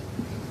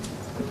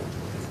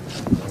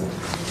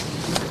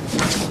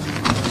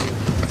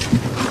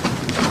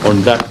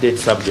 On that date,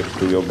 subject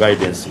to your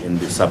guidance in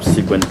the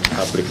subsequent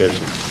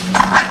application.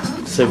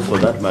 Save for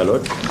that, my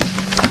lord.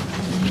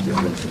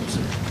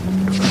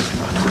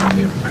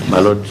 My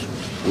lord,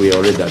 we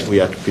are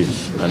at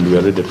peace and we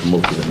are ready to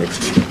move to the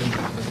next step.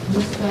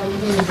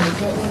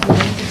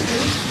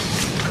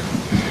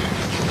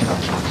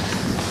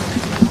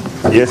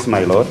 Yes,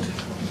 my lord.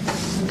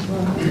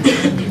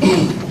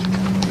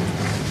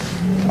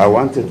 I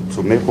wanted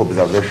to make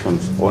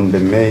observations on the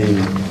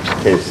main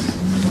case,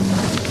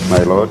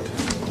 my lord.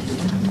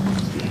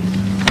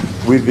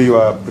 With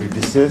your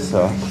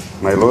predecessor,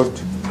 my lord,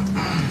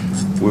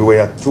 we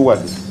were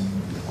towards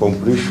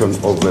completion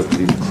of the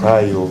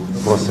pre-trial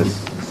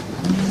process.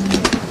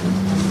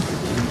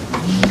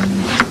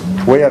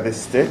 where the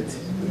state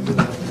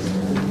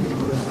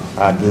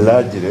had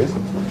largely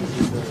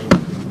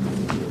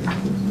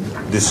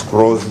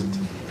disclosed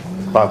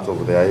part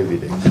of their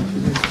evidence.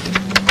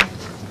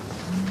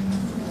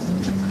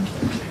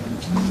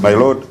 My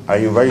Lord, I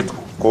invite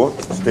court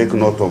to take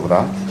note of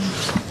that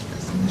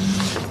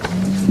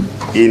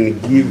in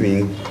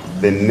giving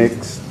the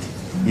next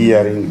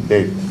hearing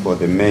date for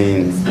the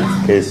main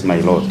case, my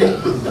Lord.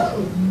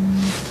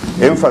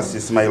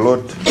 Emphasis, my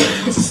Lord,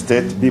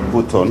 state be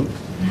put on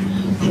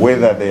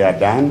whether they are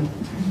done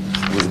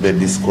with the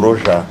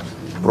disclosure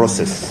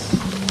process,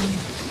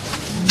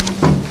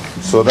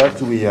 so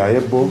that we are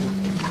able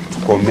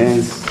to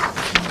commence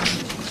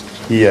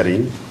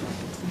hearing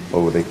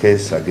of the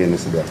case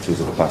against the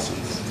accused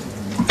persons.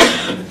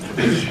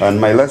 And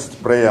my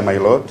last prayer, my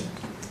Lord,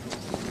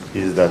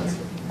 is that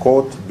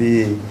court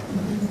be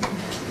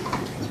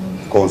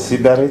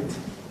considerate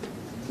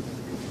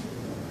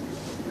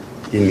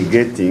in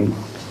getting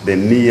the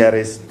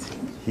nearest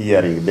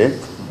hearing date,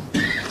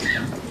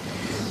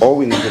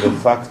 owing to the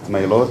fact,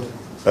 my Lord,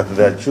 that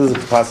the accused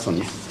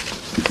persons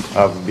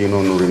have been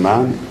on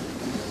remand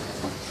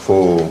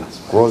for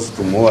close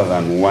to more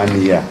than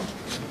 1 year.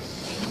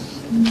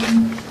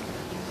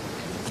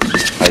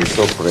 I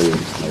so pray,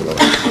 my Lord.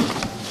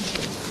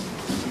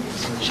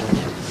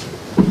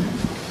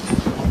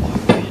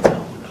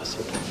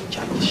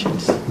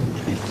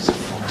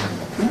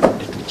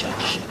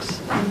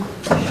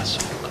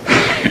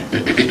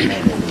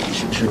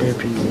 Should I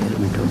bring the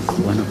element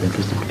of one of the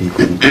recently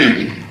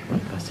committed or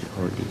passive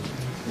holding?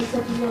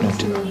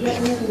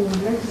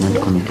 Not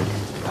committed.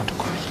 Not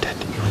committed.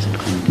 He wasn't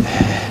committed.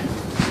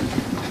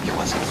 He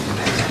wasn't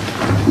present.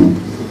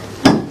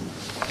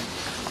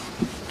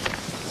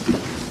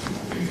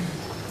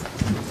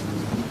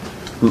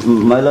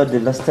 My Lord, the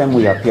last time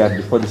we appeared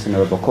before this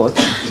honorable court,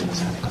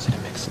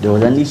 there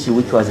was an issue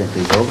which wasn't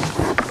resolved,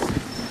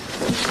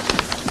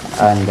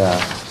 and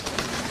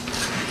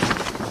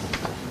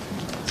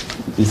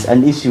it's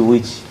an issue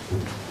which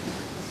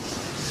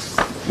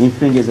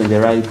infringes on the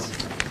rights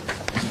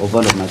of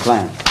one of my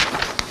clients,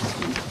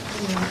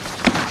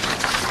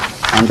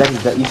 and that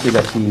is the issue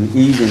that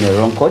he is in the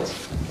wrong court.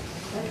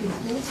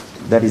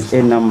 That is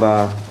a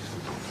number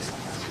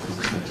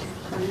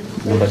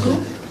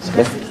 2.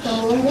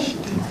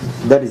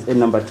 That is a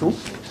number 2.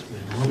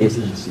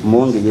 Yes,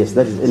 Monge, yes,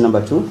 that is a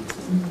number 2.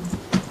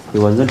 He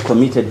was not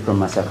committed from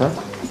massacre.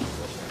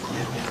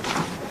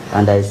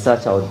 And as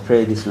such, I would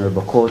pray this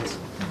honorable court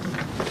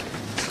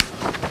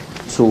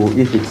to,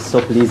 if it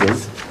so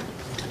pleases,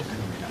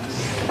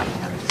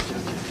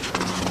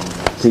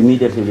 to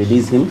immediately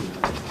release him.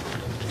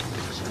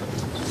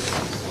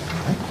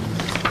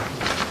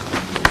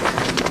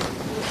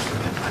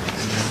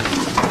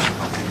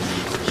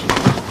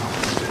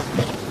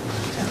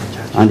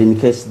 And in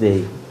case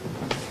the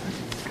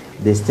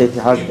state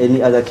has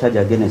any other charge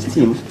against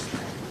him,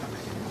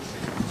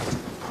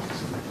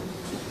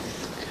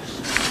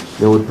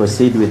 they would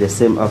proceed with the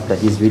same after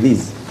his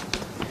release,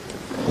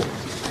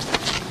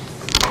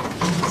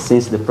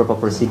 since the proper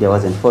procedure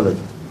wasn't followed.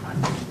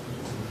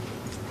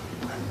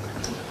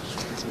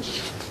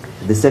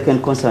 The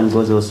second concern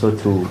goes also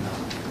to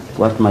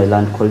what my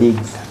land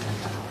colleagues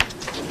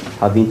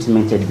have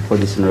intimated before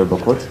this honorable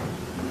court,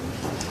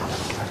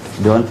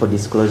 the one for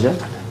disclosure.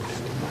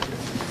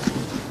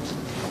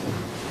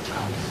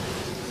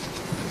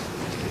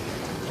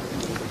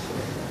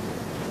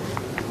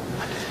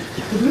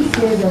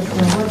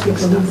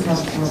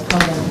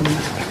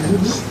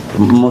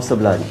 Most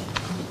obliged.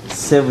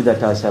 Save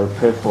that I shall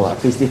pray for,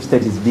 at least if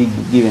state is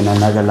given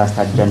another last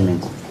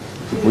adjournment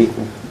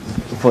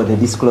for the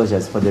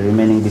disclosures, for the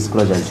remaining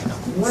disclosures.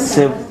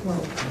 Save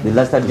the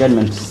last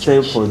adjournment,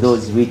 save for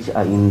those which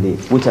are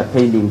which are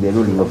pending the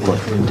ruling of court.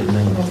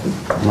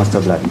 Most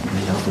obliged.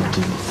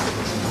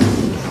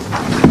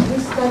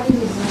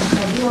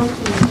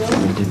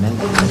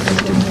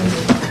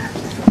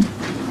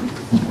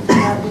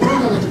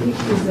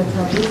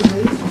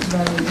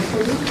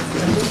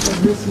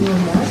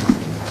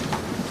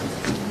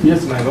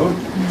 Yes, my Lord.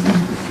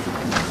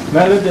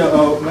 My Lord,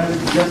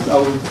 just I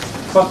will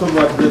first of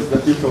all address the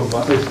issue of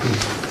S2.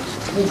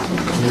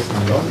 Yes,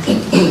 my Lord.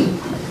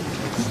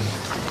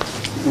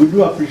 We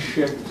do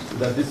appreciate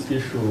that this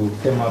issue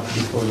came up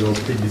before your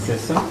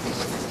predecessor.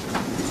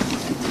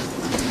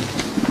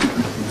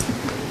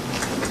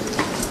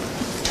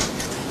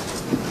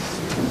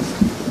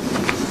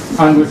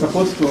 And we're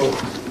supposed to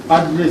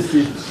address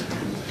it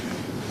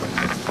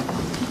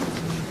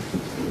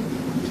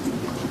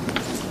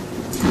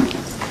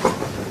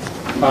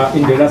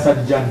in the last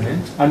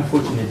adjournment.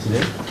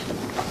 Unfortunately,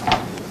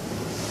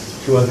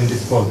 she was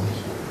indisposed.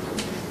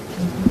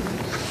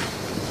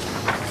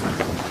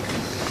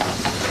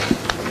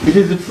 It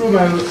is true,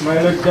 my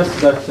Lord, just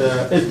that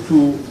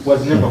S2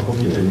 was never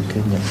committed in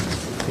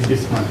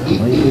this matter.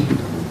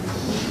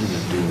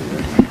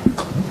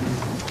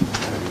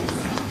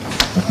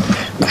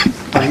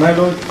 And my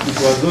Lord, it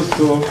was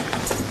also,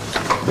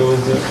 there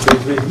was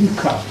a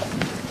hiccup,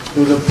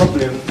 there was a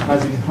problem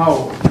as in how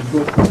it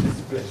got to this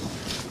place.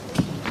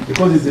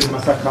 Because it's a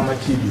massacre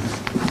material.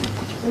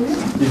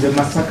 is a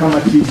massacre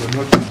material,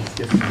 not in this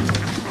case.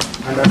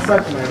 And as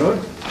such, my Lord,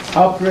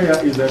 our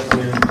prayer is that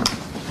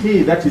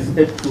he that is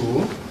able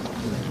to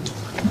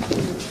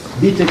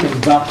be taken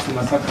back to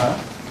Massacre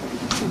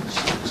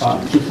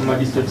Chief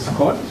Magistrate's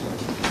Court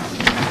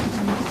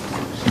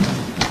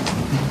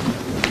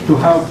to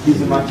have his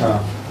matter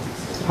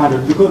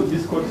handled, because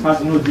this court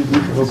has no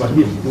jurisdiction over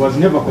him. He was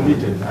never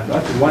committed, and I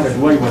actually wondered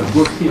why he was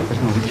brought here. He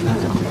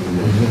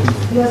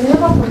was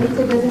never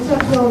committed, does it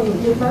appear on the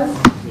papers?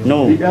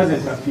 No, He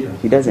doesn't appear.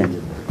 he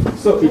doesn't.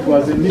 So it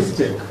was a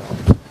mistake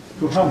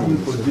to have him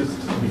produced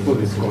before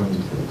this court.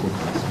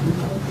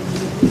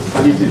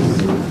 And it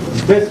is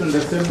based on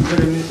the same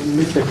very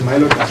mistake my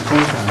Lord has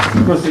concerned,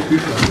 the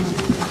prosecution,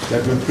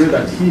 that we pray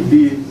that he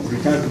be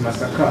returned to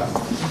Massacre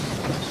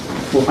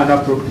for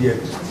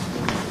inappropriate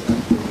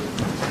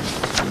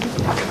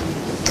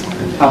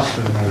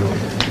action, my Lord.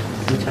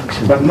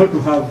 But not to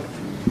have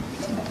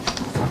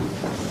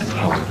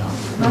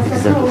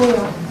Massacre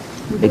where?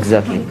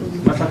 Exactly.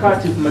 Massacre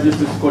Chief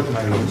Magistrate's Court,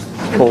 my Lord.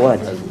 For what?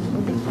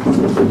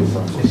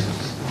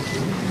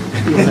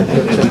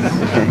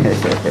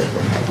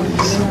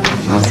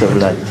 Master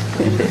blood.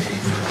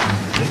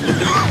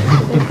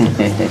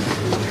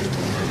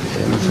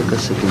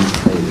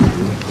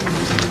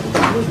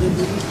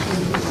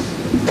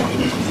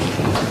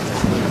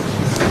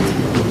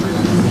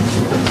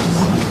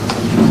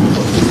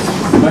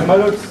 My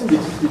Lord,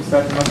 it's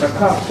at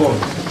Massacre Court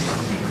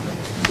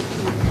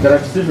that a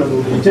decision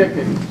will be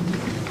taken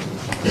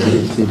in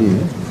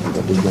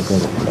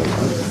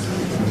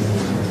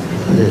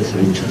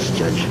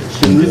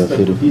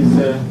respect to his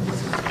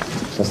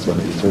First one,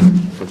 his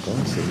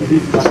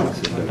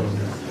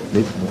the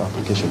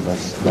application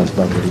that's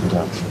back in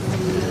that.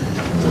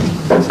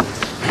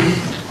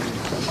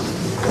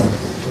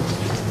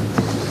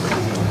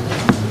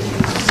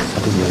 I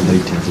think we are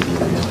late in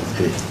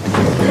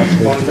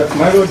on that.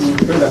 My Lord, we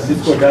pray that this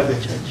court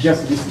doesn't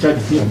just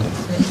discharge him.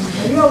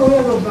 Are you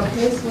aware of a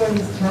case where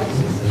he's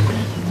charged?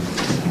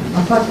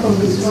 Apart from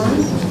this one?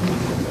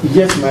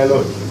 Yes, my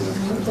Lord.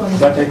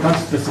 But I can't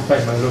specify,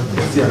 my Lord.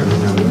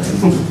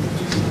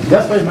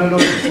 That's why, my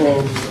Lord,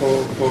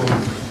 for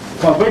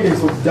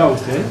avoidance of doubt,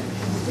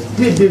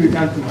 he did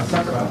return to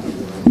Massacre,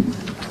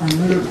 and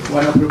my Lord,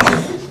 one of the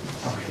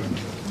action.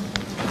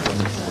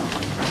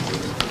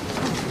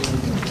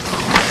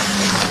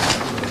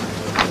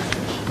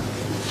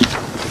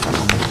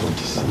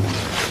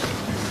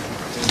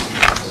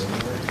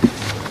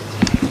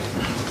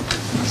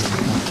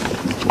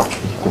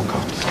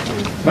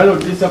 My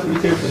Lord, this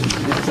application,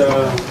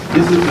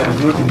 this is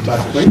not in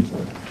bad faith.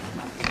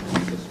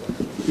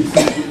 It's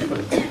not good for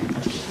it.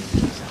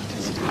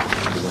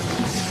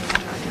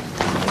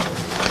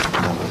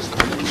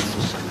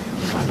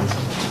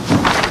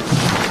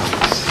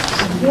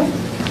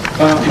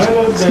 My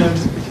Lord,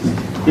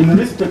 in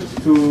respect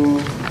to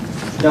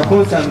the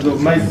concerns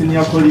of my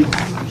senior colleague,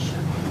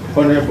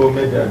 Honorable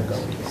Meeya,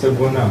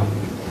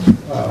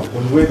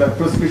 on whether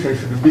prosecution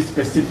should be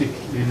specific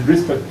in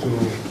respect to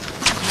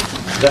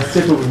the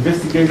state of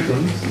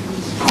investigations,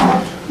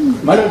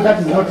 my Lord, that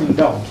is not in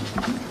doubt,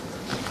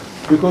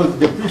 because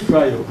the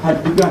pre-trial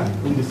had begun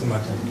in this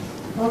matter.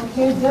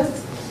 Okay,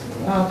 just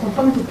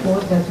confirm to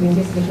court that the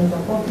investigations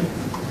are complete.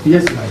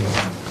 Yes, my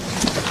Lord.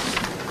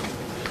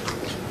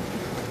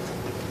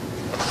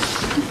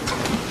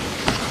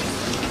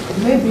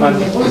 Maybe we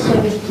also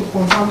need to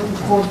confirm to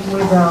court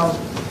whether,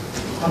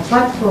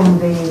 apart from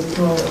the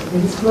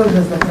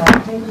disclosures that are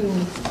pending in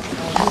the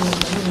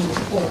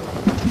court,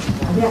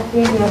 are there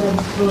any other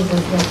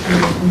disclosures that you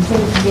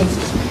intend to make?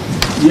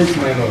 Yes,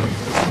 my Lord.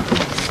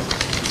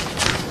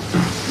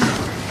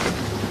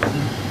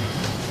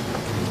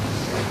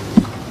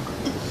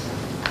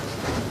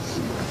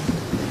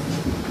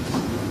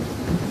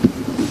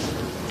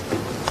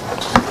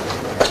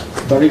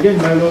 But again,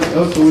 my Lord, I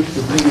also wish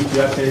to bring it to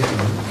your attention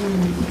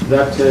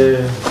that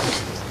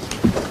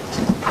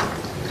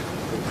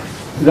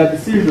the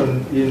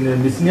decision in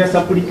Ms. Meeya's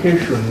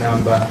application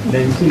number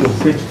 19 of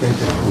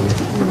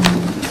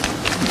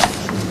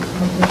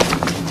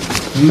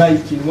 2022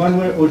 might, in one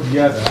way or the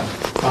other,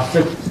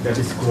 affect the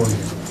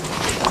disclosure.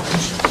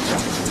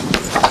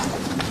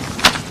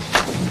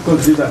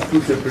 Because these are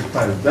two separate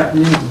files. That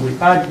means we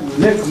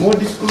make more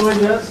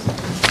disclosures.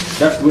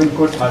 That's when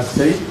court has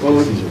said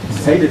or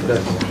decided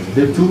that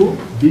the two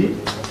be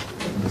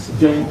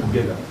joined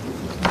together.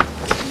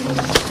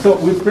 So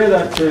we pray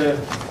that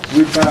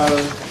we shall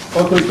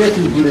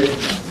authoritatively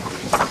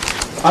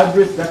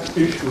address that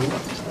issue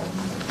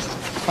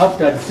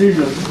after a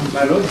decision,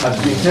 my Lord, has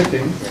been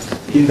taken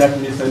in that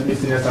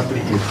miscellaneous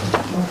application.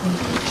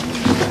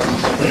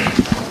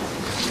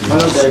 My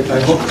Lord, I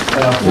hope I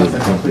have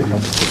answered your question.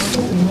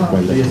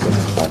 Yes,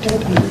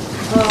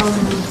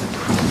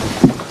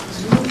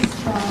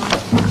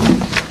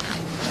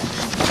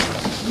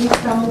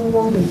 Mr.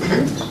 Muwonge,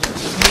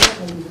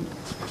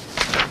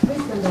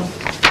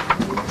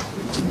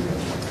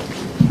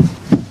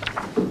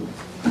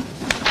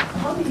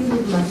 how do you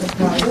live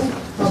Massacre?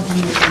 How do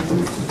you live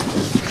this?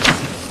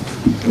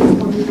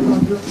 How do you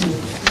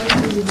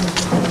live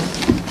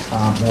Massacre?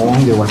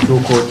 Muwonge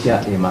watuuka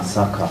otya e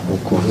Masaka?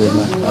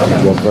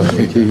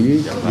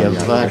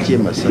 Yava atya e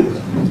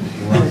Masaka?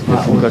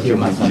 Wava otya e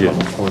Masaka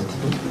mu Kkooti?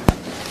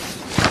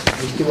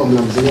 Ekitiibwa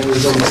Omulamuzi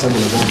yeeyeza omukisa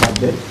guno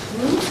gw'obadde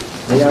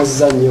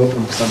neyanziza nnyo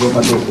omukisa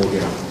gw'obadde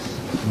okwogera.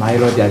 My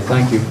Lord, I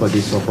thank you for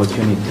this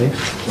opportunity.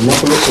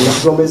 Ennaku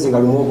z'omwezi nga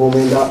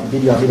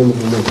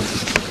 1/2021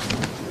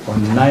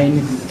 On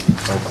 9th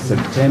of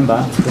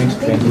September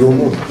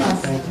 2021.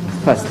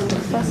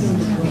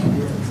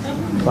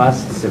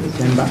 1st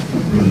September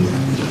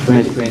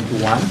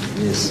 2021.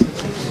 Yes.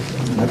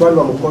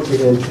 Natwalibwa mu kkooti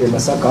e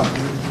Masaka.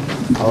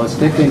 I was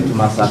taken to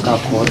Masaka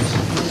Court.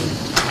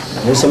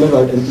 Ne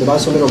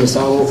bansomera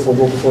omusango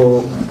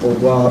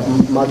ogwa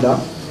murder.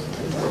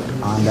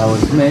 And I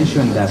was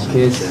mentioned that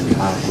case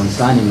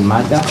concerning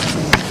murder.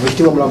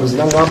 Ekitiibwa Omulamuzi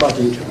n'agamba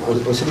nti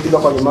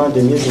osirikiddwa kwa rimande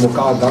emyezi 6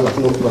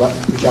 nga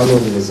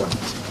tukyanoonyereza.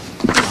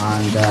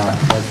 And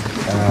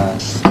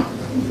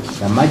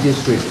the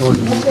magistrate told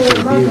me to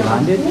be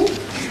remanded.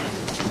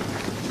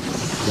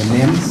 The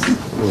names?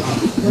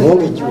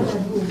 Muwonge Jude.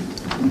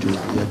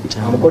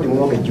 Amukodi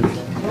Muwonge Jude.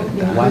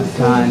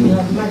 Watani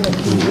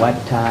to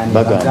Watani.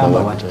 Bagamba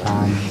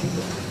Watani.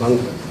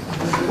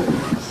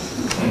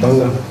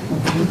 Banga.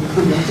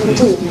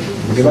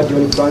 Mugeba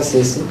John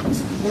Francis.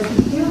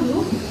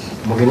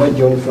 Mugeba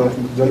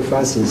John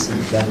Francis.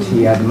 That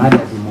he had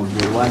murdered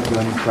Mugeba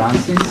John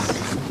Francis.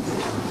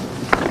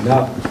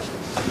 Now,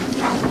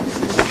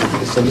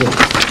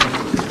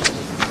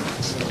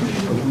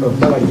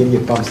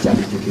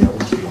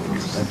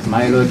 but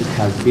my Lord, it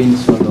has been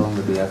so long,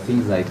 there are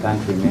things I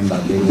can't remember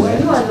very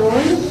well.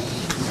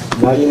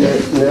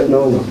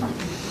 No.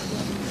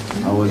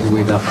 I was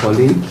with a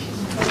colleague.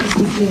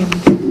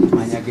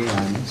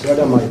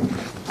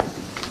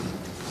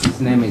 His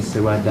name is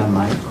Sewada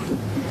Mike.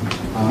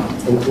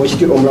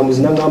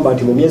 Omulamuzi n'agamba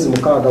nti mu myezi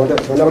 6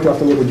 bonna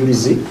bafunye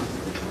bujulizi.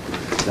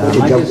 The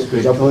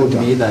magistrate told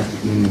me that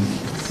in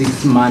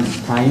 6 months'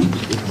 time,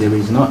 if there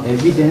is no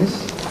evidence,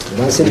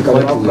 the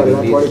court will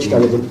release you.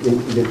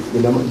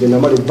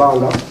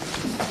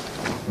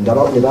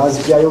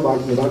 Nebazijjayo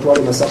ne bantwala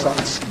e Masaka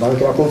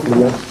balekera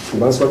kunfunya ne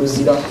banswala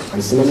Luzira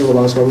alisimanyi bwe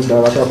banswala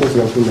Luddala batera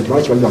kunfunya kufunya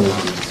tebanki bali bamwami.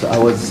 So I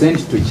was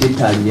sent to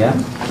Chitalia,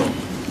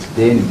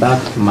 then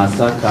back to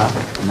Masaka.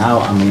 Now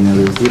I'm in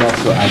Luzira,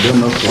 so I don't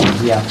know from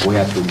here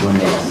where to go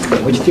next.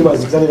 Ekitiibwa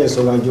zikizanira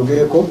ensonga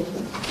njogereko.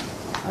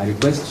 I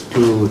request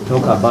to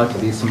talk about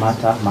this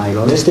matter, my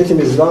Lord. Ne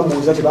statement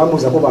zibambuuza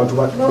tebambuuzako bantu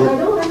No, I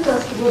don't want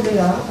us to go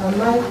there.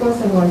 My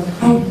question was,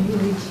 how do you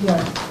reach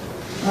here?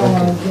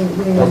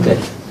 Okay.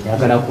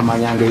 Yagala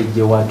kumanya ngeri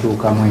gye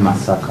watuukamu e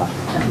Masaka.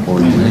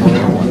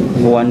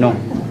 Wano.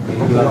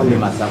 Ngeri watuuka e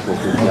Masaka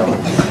okujjawo.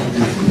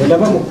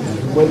 Ndaba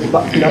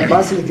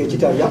baasindika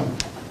Ekitalya.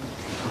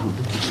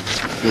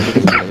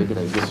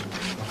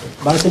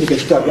 Baasindika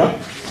Ekitalya.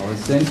 I was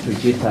sent to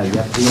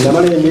Chitalia.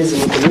 Ndamala emyezi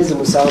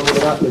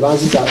 7 ne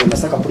banziza e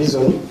Masaka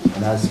prison.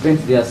 And I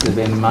spent there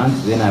 7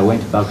 months. Then I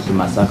went back to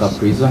Masaka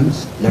prison.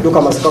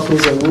 Natuuka Masaka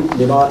prison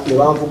ne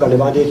banvuga ne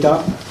bandeeta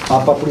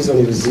Upper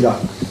prison Luzira.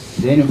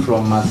 Then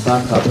from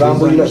Masaka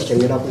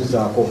prison,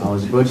 I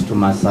was brought to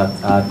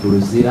Masaka to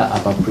Luzira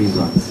Upper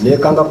prison.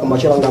 Nekanga ku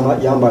makyala nga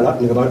yambala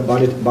ne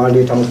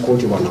bandeeta mu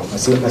kkooti wano.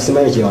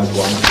 Asimanyi gye bantu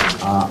wano.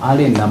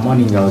 Early in the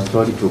morning, I was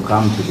told to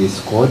come to this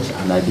court,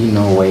 and I didn't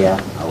know where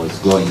I was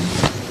going.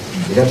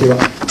 Era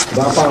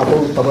bampaako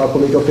olupapula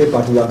community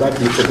paper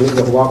tulagadde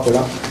okuyinza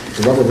kubaakola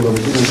tebabwe buno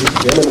obujulizi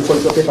era ne mu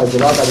community paper ze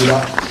baagalira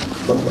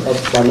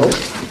bano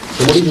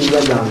temuli linnya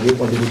lyange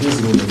on the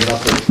bujulizi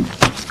bundegerako.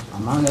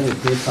 Among the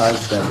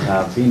papers that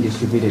have been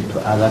distributed to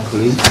other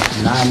colleagues,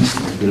 none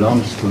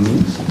belongs to me,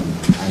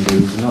 and there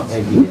is no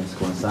evidence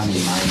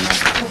concerning my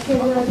matter. Okay,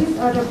 there are these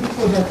other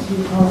people that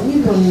you are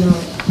with on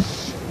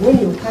when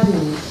you're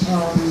coming,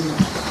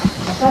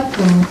 apart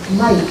from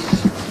Mike,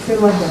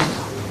 Sewada,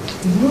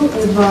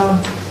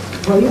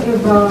 were you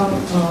ever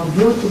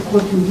brought to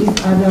court with these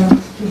other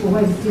people who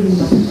are still in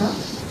Masaka?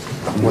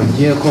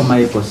 Ng'ogyeko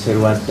Michael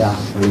Serwadda,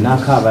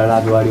 olinako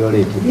abalala be wali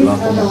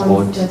oleeteddwako mu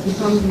kkooti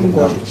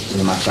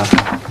e Masaka.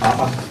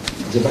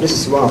 Gye bali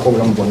sisibwako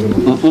obulamu bwange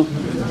bwonna.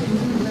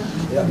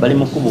 Bali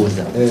mu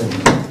kubuuza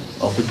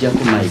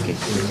okuggyako Mike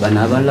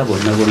bano abalala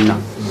bonna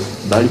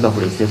bali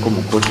bakuleseeko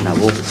mu kkooti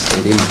nabo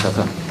era e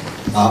Masaka.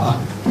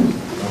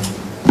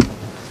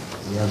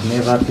 You have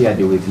never appeared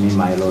with me,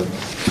 my Lord.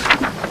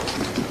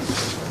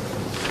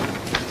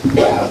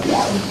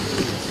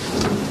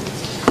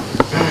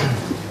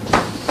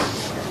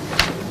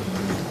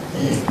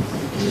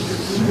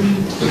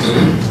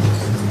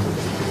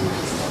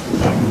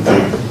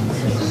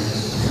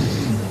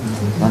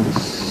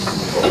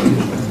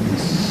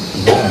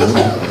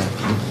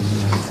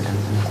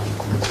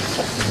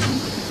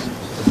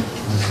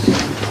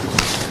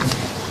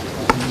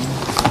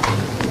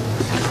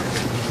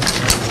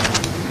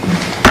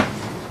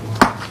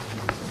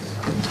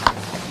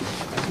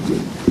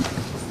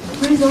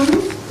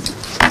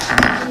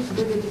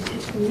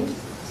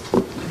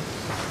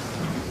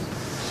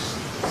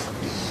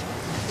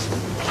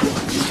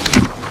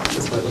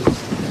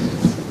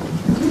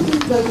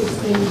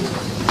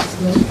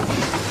 place.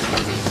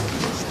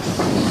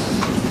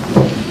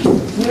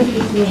 Where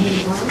did you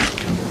hear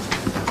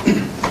one?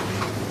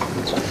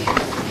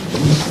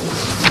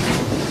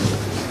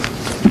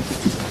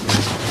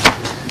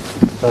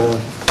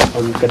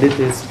 I'm Cadet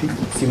ASP,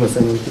 Sima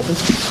Simon Peter.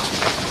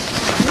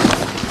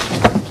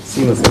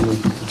 Sima Simon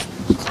Peter.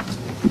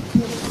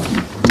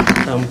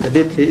 I'm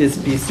Cadet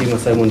ASP, Sima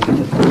Simon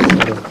Peter.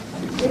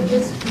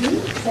 ASP,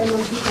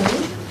 Simon Peter.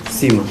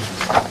 Sima.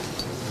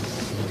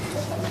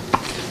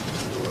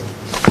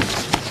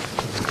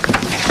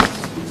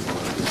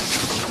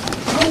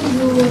 How do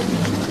you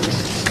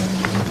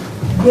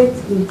get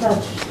in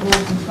touch or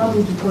to come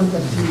into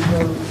contact with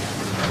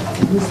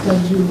Mr.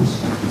 Jewish?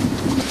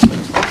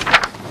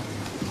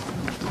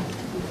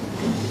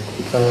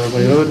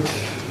 My Lord,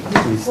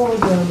 It's called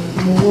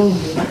Mwonge,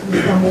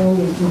 Mr.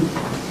 Mwonge Jewish.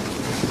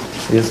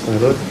 yes, my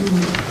Lord.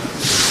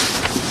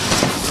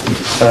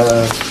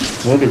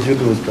 Mwonge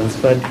Jude was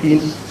transferred in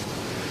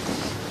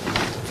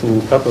to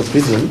Upper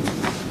Prison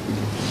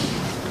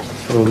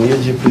from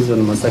UG Prison,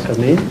 Masaka,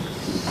 Maine.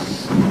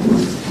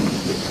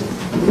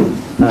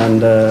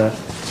 And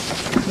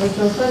Was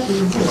transferred to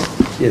his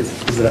house. yes,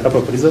 it's the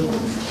Upper Prison.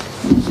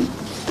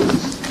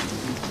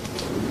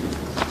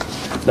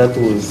 That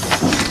was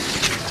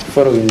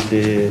following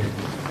the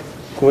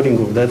calling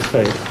of that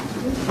file.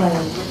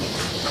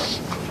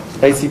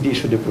 ICD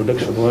issued a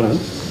production warrant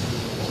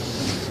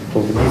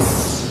of this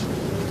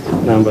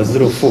number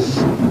 04,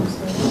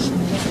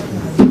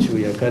 which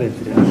we are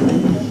currently under.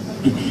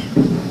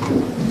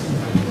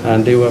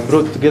 And they were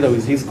brought together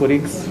with his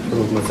colleagues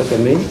from Masaka,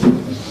 Maine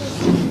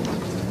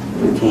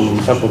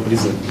to Upper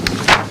Prison.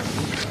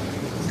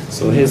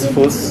 So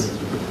henceforth,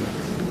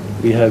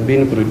 we have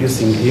been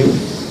producing him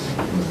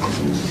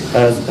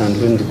as and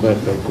when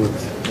required by court.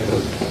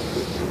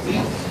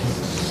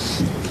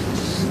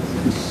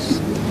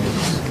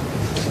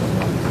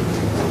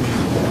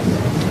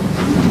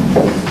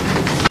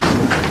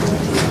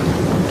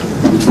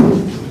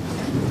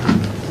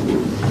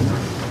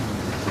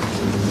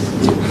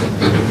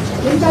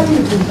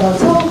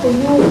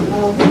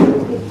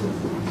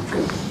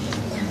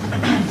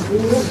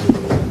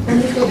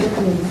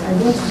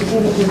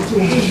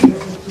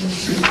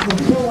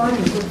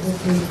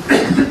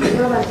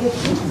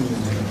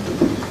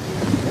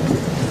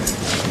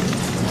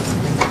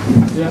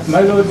 Yeah,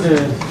 my Lord,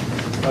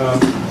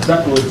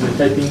 that was the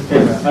typing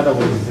error.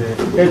 Otherwise,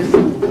 F2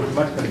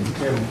 automatically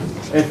became,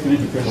 F3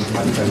 became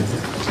automatically.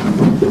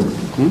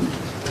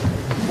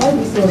 Why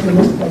is it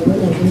automatically when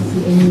I don't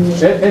see any?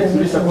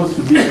 F3 is supposed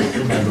to be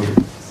F2, my Lord.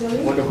 Sorry?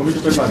 On the committee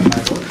paper, my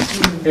Lord,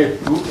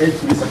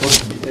 F3 is supposed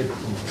to be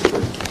F2.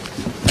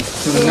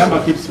 So the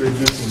number keeps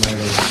reducing, my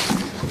Lord.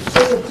 So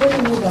you're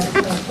telling me that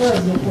as far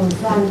as you're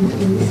concerned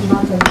in this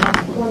matter, you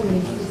have to only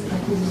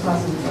accused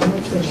person,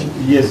 not present?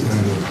 Yes,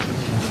 my Lord.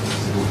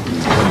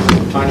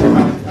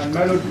 And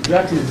my Lord,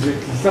 that is the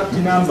exact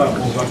number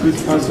of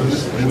accused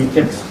persons we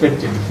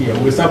expected here.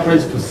 We're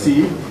surprised to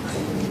see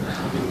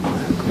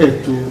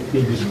F2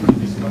 in this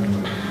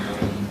matter.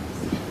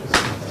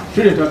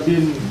 Shouldn't have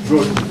been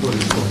brought before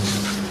the court.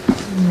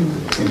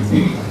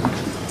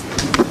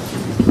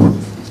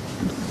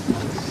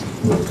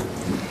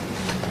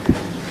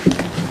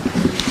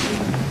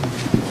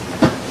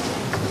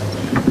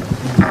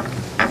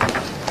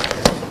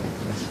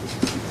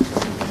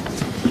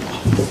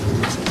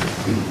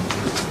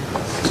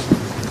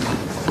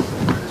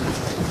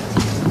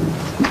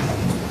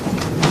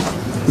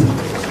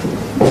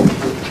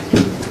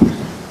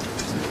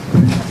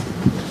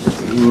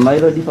 My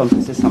Lord, if I'm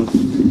to say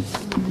something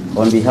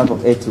on behalf of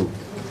A2.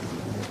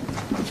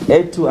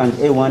 A2 and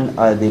A1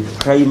 are the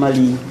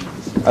primary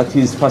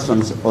accused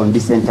persons on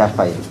this entire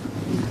file.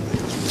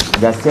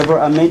 There are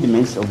several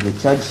amendments of the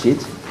charge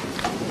sheet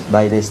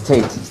by the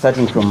state,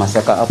 starting from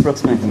Masaka,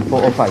 approximately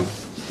 4 or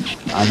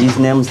 5, and his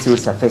name still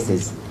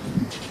surfaces.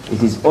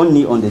 It is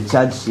only on the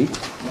charge sheet,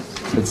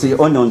 it's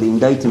only on the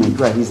indictment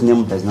where his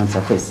name does not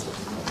surface.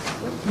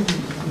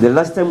 The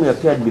last time we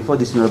appeared before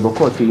this honorable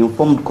court, we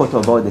informed court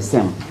about the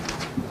same,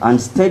 and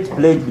state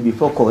pledged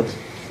before court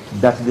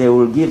that they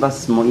will give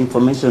us more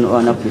information or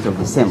an update of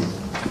the same.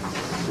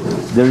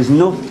 There is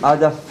no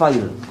other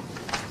file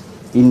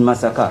in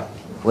Masaka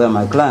where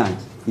my client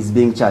is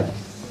being charged.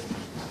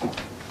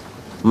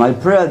 My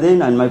prayer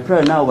then and my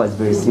prayer now was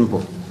very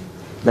simple,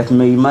 that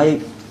may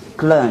my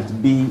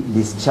client be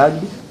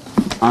discharged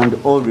and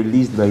all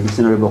released by this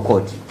honorable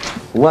court.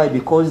 Why?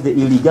 Because the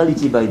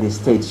illegality by the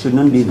state should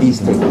not be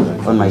visited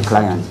on my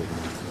client.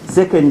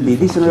 Secondly,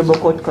 this honorable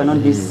court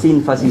cannot be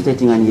seen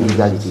facilitating an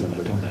illegality.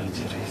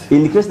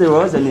 In case there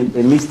was a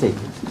mistake,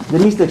 the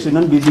mistake should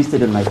not be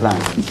visited on my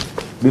client.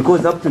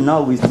 Because up to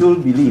now, we still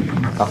believe,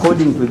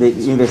 according to the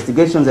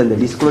investigations and the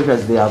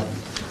disclosures they have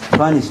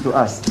furnished to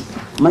us,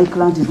 my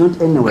client is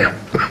not anywhere.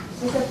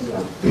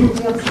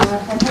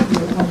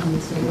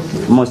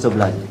 Most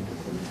obliged.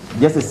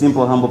 Just a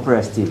simple, humble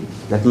prayer still,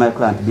 that my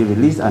client be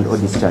released and or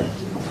discharged.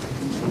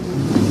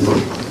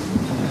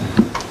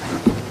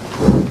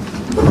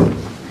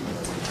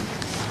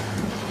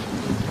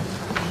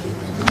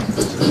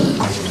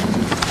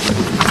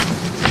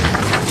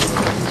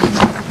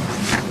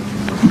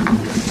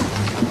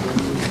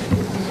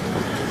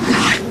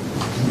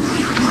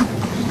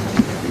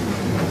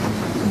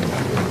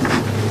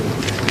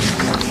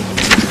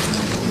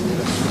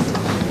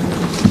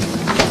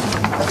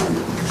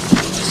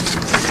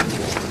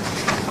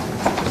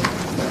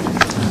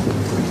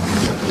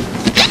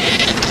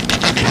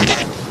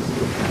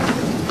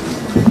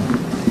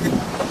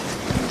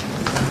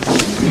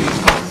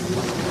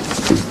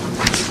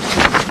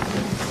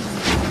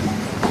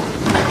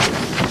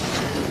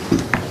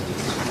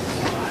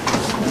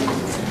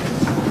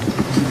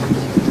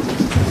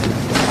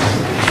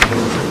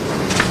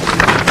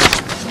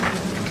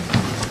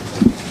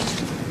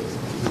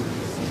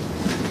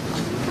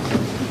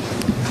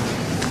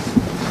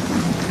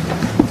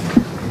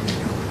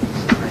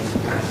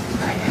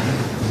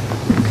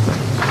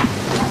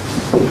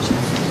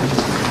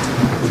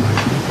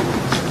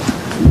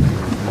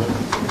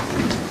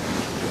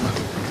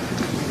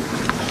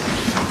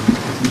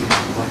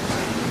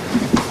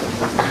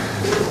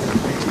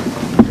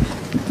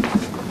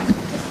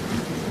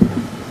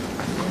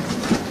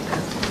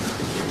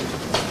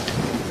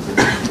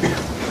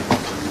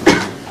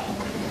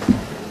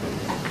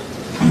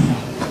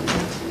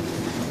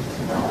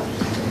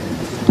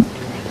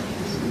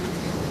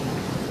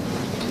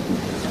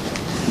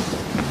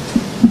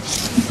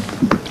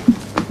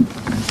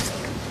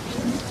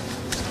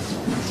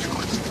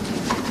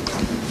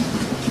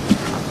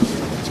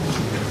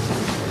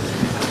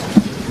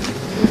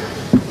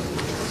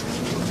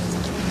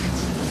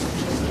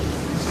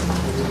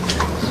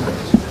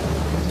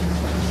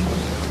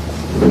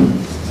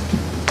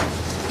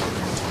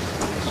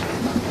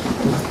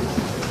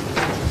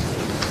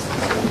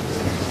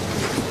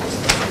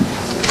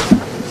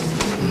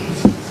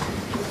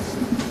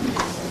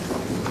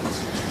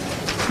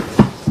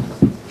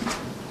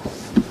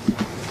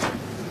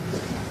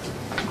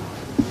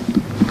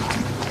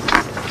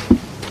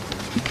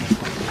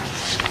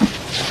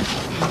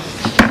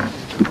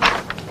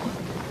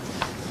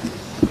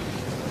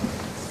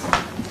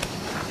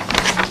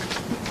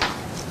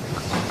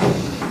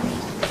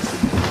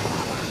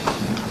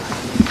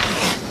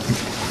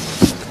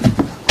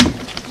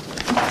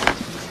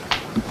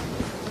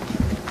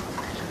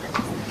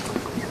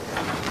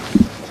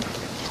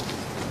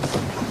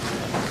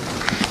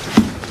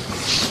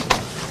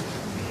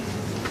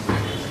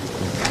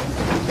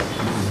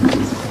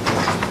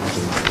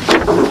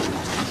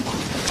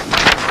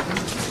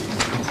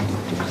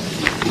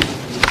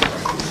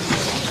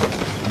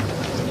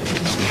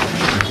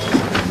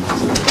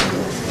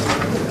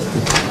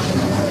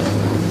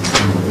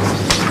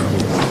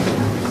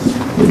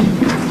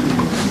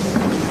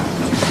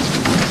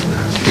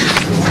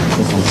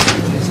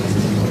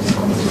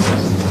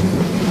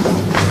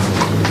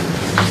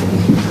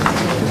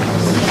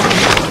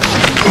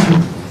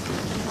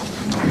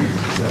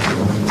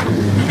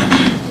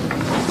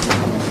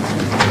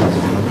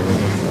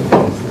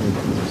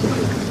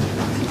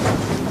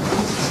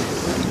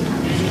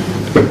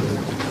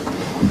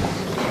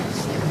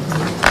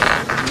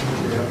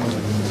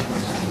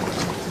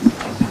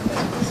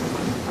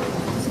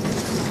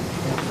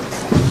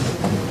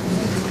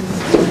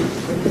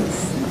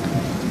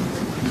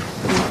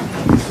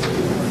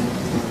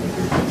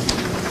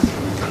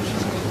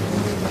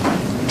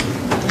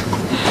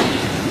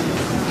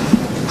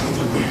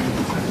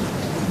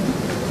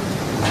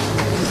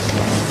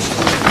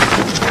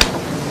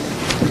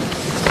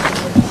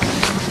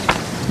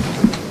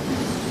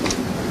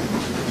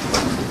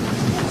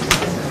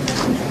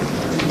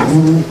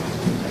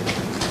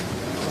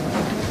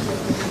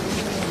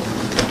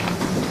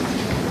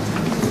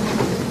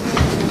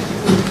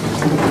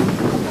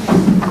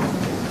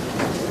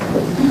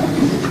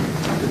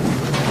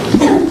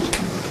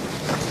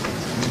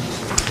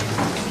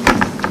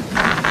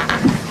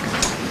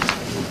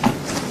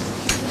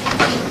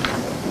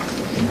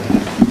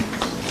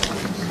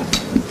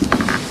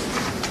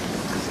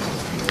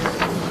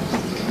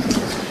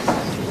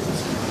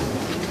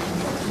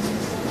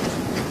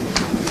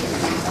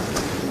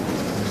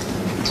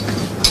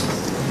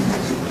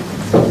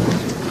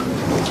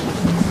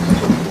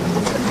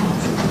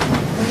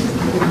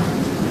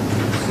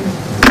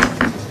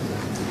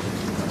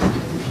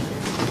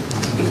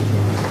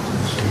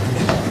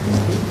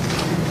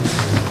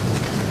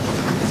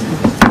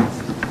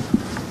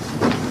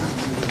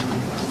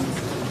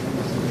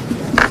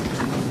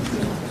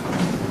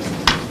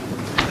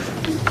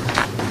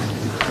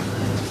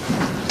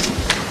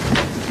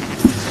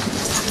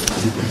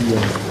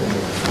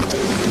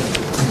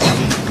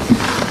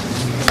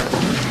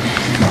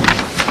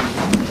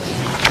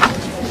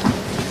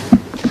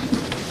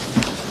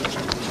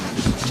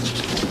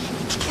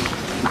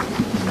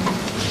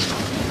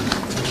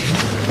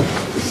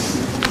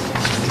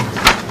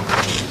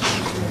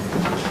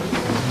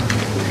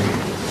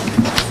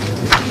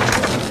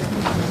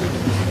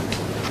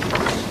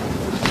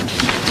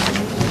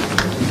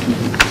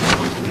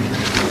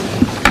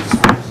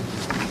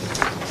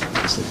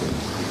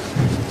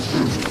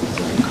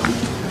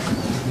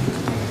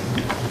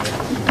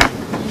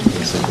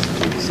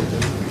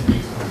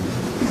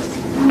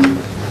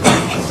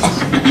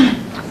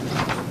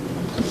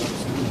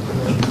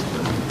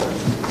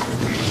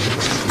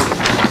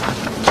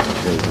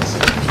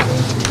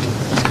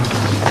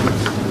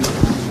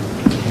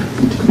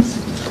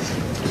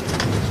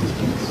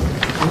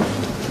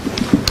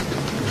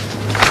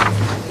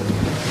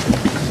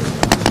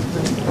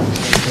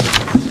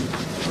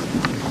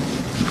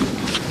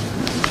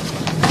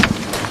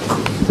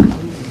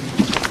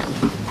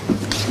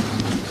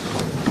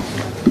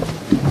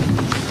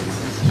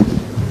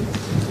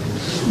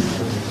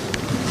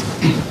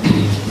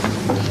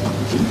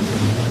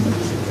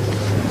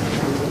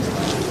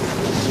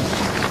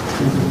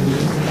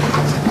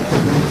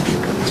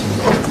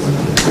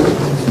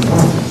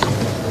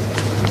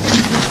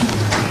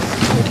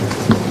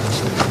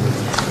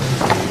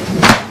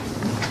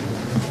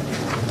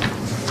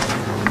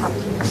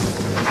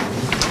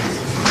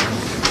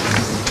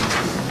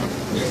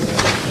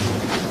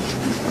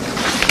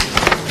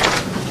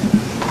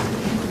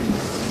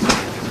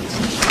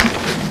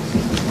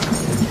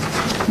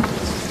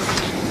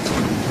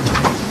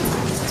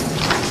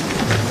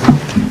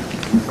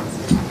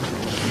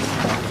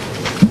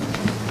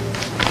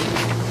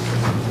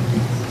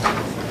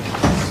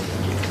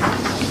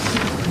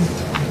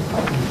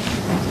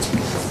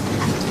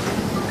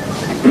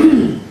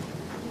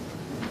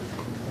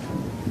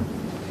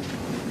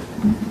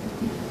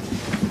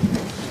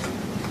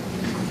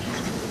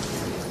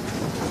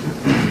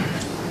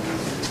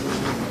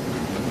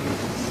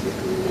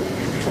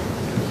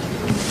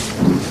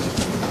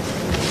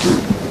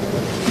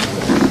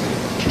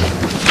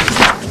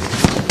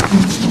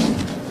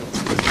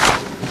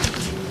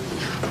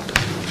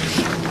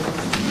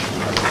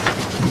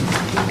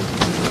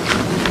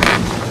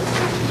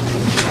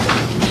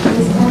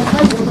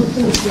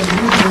 was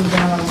reading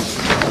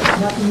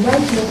the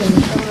indictment and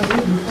the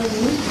summary before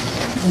me,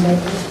 and I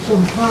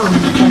confirmed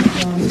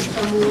that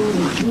Mr. Moore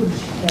is good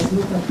does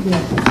not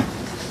appear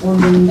on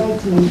the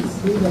indictment,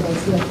 neither does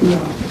he appear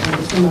on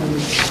the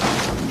summary.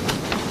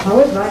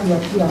 However, he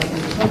appears on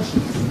the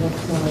charges that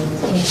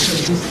was also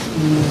this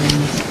in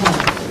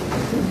Saala,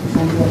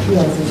 and he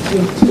appears as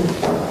A2,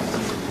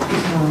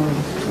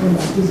 on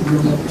accused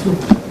number 2.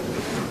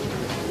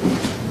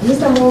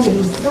 Mr. Moore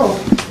himself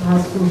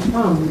has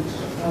confirmed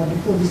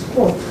before this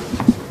court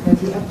that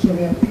he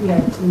actually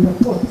appeared in the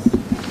court,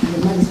 in the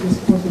magistrate's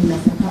court in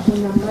Masaka, on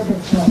a murder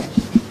charge,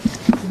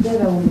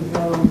 together with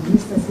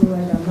Mr. Silver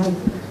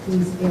Mike, who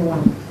is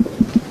A1.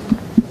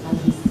 And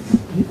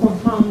he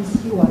confirms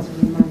he was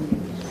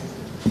remanded.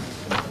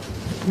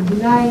 He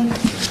denied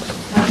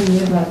having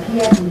ever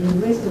appeared with the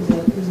rest of the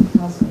accused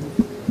person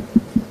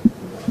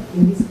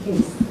in this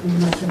case, in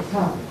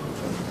Masaka,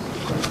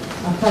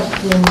 apart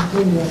from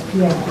when he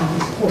appeared in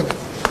this court.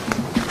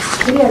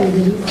 Clearly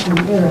there is an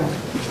error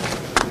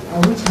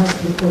which has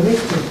to be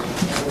corrected.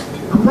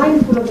 I'm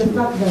mindful of the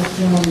fact that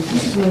this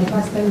is my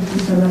first time to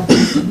interact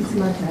with this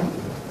matter,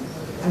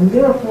 and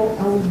therefore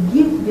I will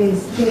give the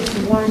state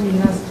one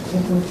last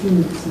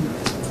opportunity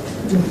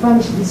to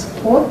furnish this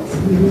court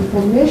with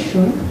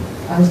information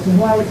as to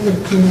why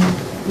everything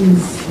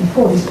is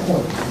before this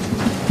court.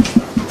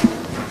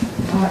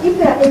 If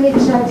there are any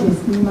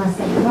charges in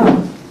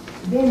Masaka,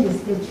 then the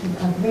state should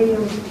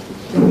avail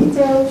the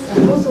details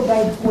and also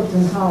guide court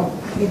on how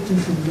everything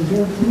should be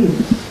dealt with.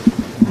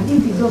 And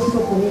if it's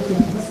also connected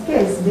to this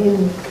case, then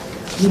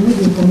we need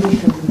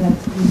information to that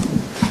reason.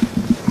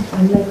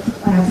 And like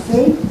I have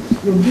said,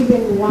 you're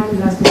given one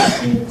last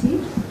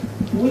opportunity,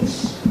 which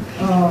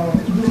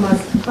you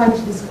must furnish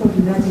this court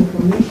with that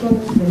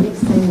information the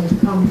next time you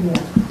come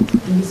here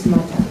in this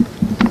matter.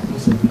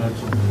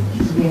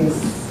 Yes.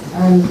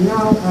 And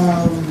now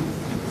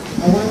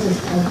I want to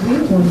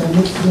agree on the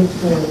next date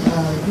for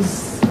this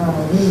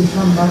when we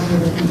come back to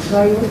the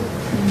trial,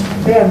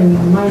 bearing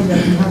in mind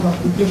that we have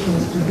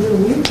applications to deal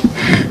with.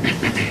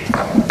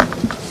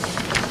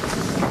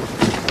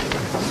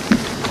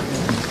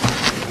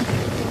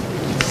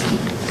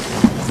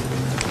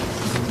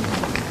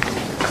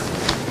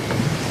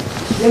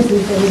 Yes,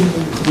 Mr.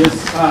 Williams. Yes,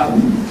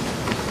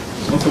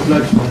 also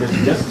glad to comment.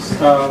 Yes,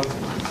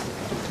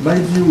 my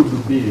view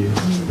would be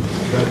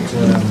that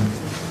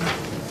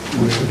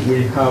we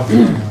have the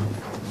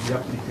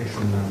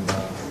application number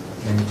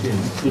 19.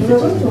 We are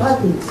going to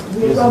have it.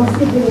 We are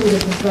still dealing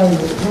with the trial.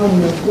 Now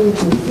we are going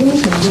to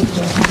finish and get to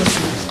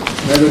application.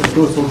 Maybe it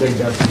goes so like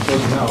that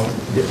because now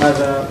the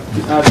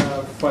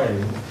other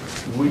file,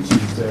 which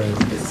is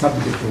the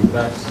subject of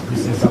that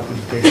business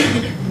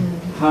application,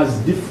 has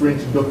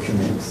different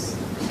documents.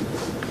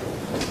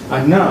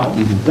 And now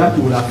that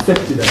will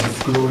affect the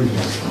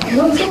disclosure.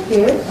 No, it's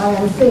okay. I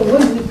am saying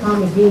when we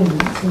come again to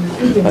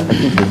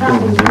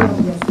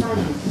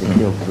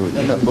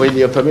even with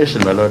your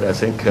permission, my lord, I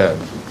think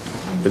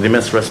with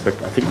immense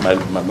respect, I think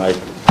my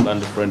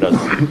learned friend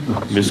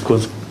has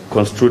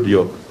misconstrued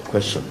your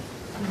question.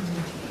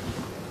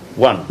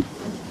 One,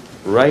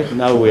 right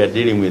now we are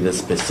dealing with a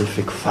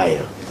specific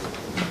file.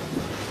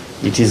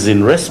 It is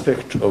in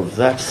respect of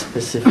that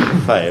specific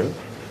file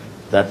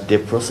that the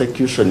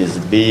prosecution is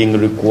being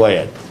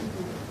required,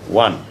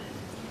 one,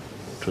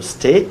 to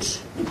state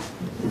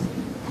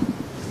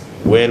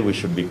when we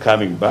should be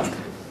coming back.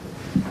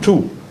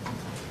 Two,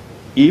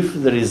 if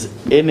there is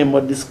any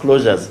more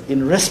disclosures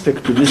in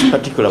respect to this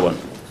particular one.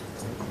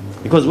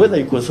 Because whether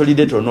you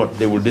consolidate or not,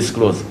 they will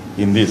disclose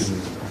in this.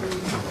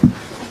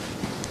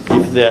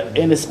 If there are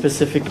any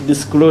specific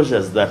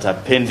disclosures that are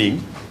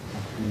pending,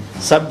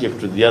 subject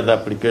to the other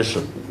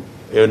application,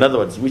 in other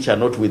words, which are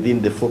not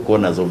within the four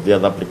corners of the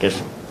other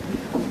application,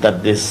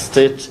 that the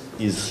state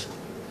is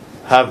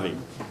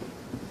having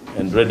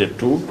and ready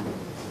to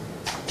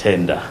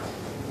tender.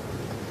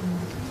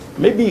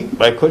 Maybe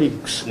my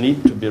colleagues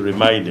need to be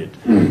reminded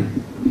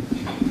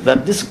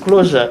that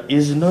disclosure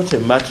is not a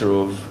matter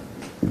of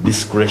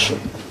discretion.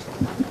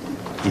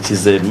 It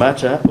is a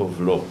matter of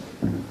law.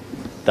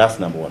 That's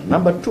number one.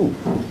 Number two,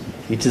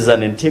 it is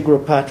an integral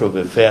part of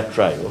a fair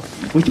trial,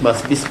 which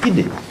must be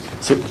speedy.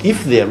 So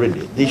if they are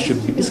ready, they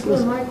should be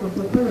disclosed.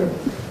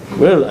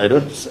 Well, I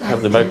don't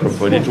have the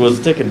microphone. It was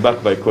taken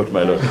back by court,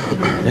 my lord.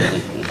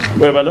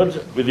 Well, my lord,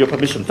 with your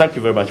permission, thank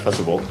you very much, first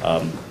of all.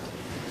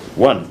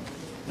 One,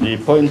 the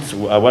point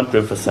I want to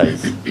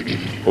emphasize,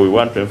 or we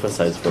want to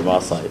emphasize from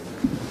our side,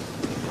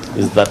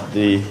 is that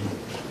the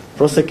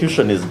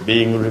prosecution is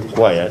being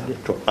required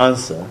to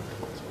answer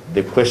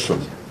the question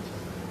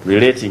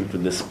relating to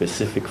the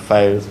specific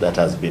files that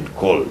has been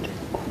called.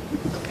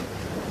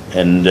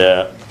 And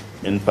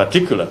in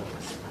particular,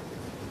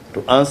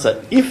 to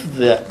answer if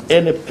there are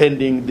any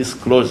pending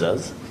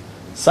disclosures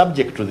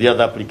subject to the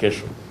other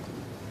application.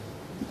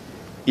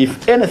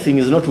 If anything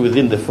is not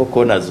within the four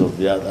corners of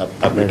the other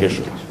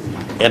application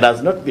and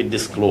has not been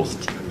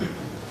disclosed,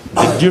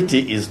 the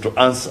duty is to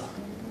answer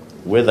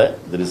whether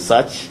there is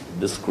such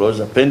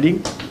disclosure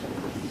pending,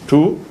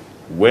 to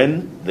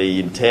when they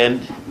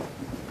intend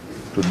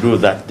to do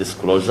that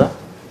disclosure,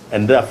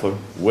 and therefore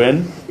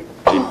when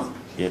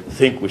they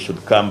think we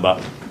should come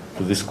back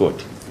to this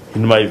court.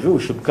 In my view,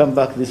 we should come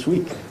back this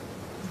week.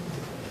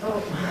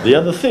 The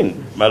other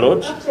thing, my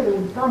lord. Actually,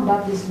 we'll come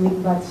back this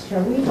week, but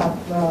shall we have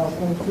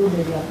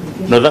concluded the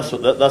application? No,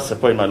 that's the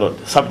point, my lord.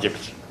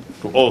 Subject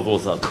to all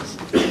those others.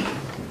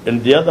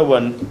 And the other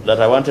one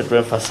that I wanted to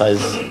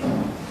emphasize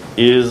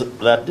is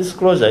that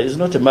disclosure is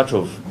not a matter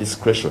of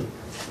discretion.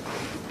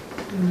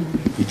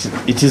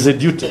 It is a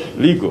duty,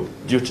 legal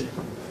duty,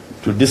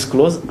 to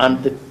disclose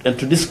and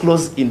to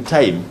disclose in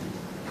time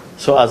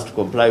so as to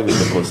comply with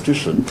the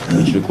Constitution,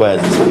 which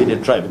requires a speedy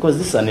trial, because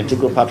this is an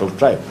integral part of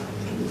trial.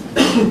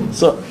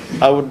 So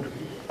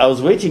I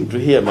was waiting to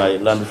hear my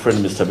learned friend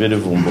Mr.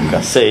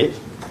 Vumbuka say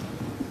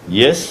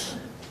yes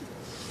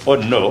or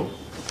no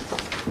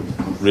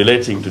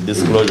relating to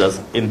disclosures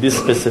in this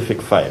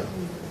specific file.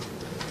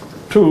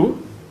 2,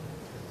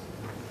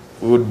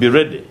 we would be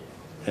ready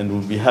and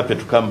would be happy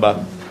to come back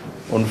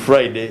on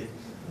Friday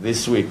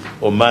this week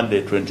or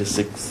Monday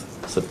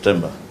 26th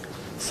September,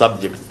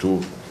 subject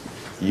to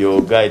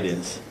your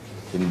guidance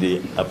in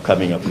the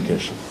upcoming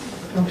application.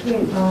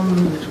 Okay,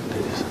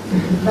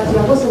 but you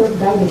are also not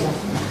guiding us.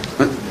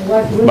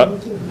 What will you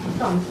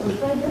come on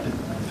Friday?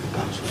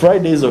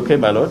 Friday is okay,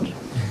 my lord.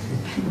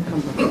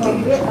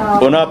 Okay,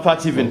 on our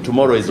part, even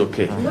tomorrow is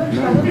okay.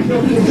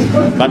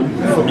 But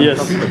yes,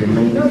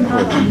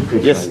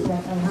 yes,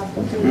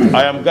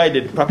 I am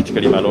guided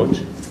practically, my lord.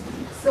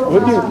 So,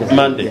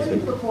 Monday.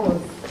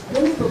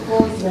 Let me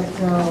propose that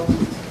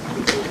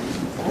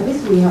at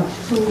least we have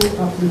 2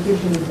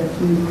 applications that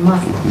we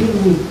must deal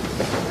with.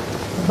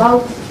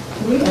 About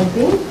 3, I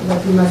think,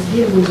 that we must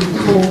deal with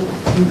before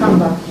we come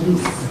back to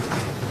this.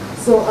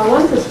 So I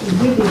want us to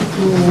give it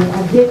to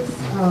a date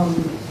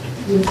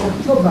in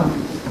October,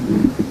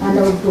 and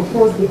I will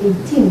propose the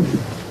 18th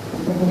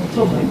of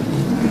October.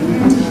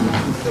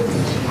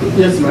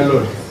 Yes, my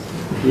lord.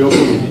 We open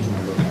it,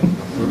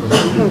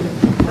 my lord.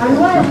 And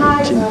why am I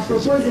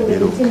proposing the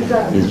 18th?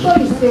 Before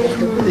you say there are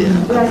so many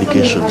other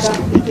applications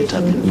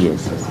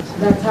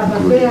that have a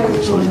very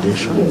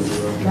consolidation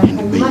that I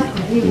must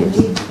deal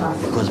with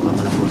first.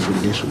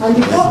 And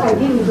before I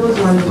deal with those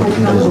ones, I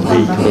can come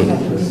back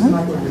to this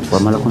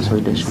matter.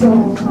 Consolidation. So,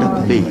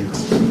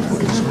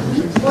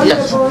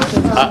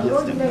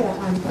 Loodi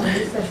and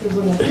Mr.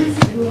 Segoya, please,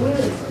 you will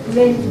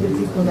explain to the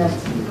people that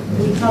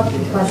we have to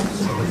first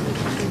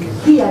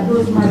hear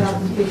those other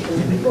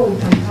applications before we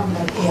can come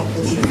back here.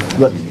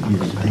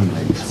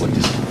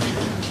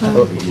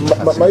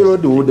 My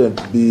lord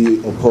wouldn't be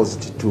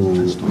opposed to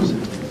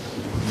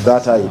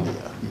that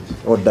idea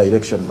or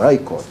direction by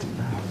court.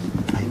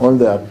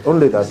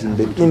 Only that in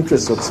the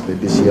interest of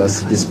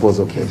expeditious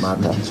disposal of the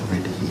matter,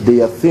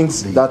 there are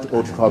things that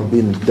ought to have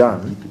been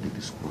done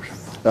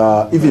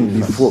even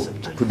before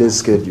today's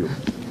schedule,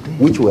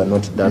 which were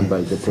not done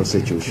by the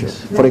prosecution.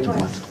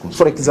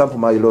 For example,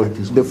 my lord,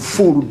 the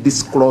full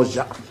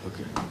disclosure.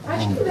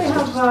 Actually, they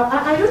have,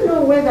 I don't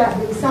know whether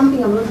there is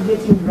something I'm not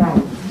getting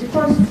right,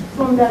 because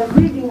from the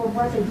reading of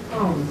what I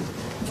found,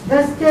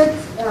 the state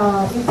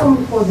informed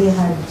before they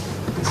had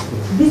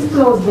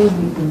disclosed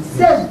everything,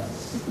 except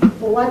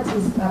for what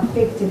is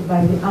affected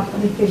by the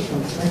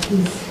application that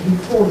is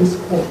before this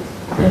court,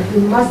 that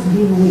we must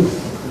deal with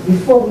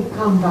before we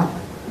come back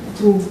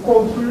to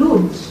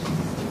conclude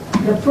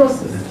the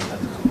process.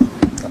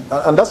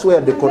 And that's where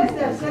the court...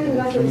 Unless they are telling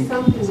us there is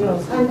something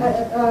else. And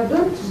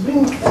don't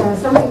bring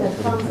something that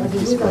comes as a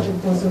result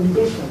of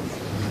consolidation.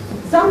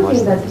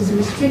 Something that is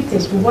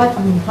restricted to what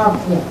we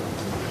have here.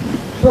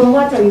 From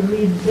what I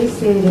read, they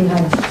say they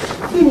had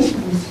finished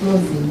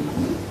disclosing,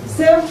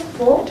 save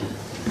for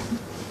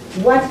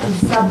what is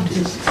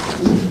subject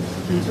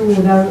to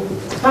the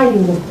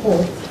finding of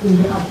court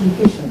in the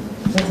application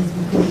that is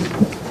before the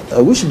court. I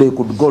wish they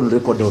could go on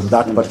record on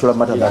that particular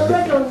matter that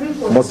day.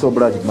 Most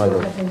obliged, my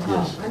lord.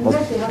 Yes.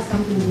 Unless they have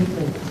something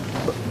different.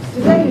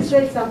 Today you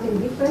said something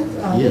different.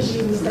 Yes.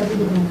 Maybe Mr.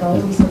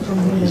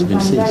 Mr. He's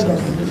been saying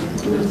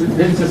something.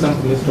 Let me say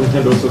something. Mr.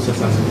 Head also said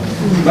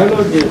something. My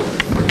lord,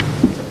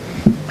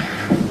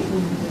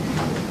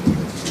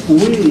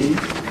 we,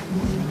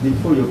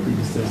 before your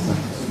predecessor,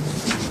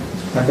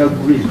 had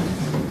agreed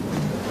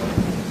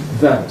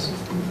that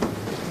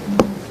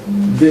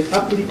the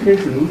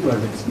application which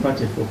was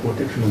expected for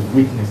protection of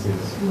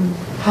witnesses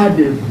had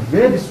a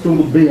very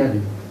strong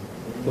bearing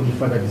on the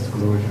further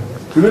disclosure.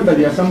 Remember,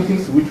 there are some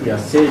things which we are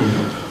saying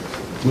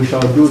we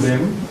shall do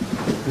them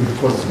with the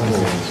court's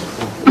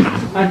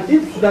consent. And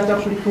if that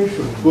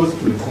application goes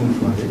to the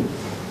contrary,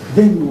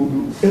 then we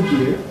will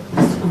ably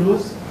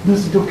disclose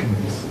those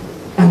documents.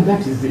 And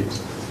that is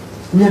it.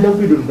 We had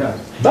agreed on that.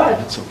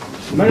 But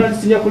my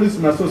senior police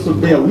must also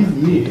bear with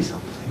me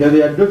that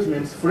there are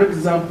documents, for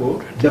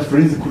example, the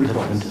forensic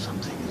reports,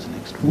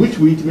 which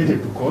we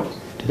intimated to court,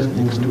 that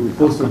we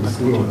will also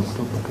disclose.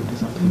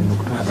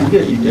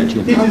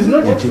 It is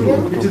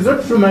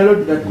not true, my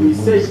lord, that we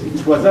say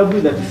it was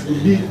agreed that it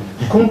should be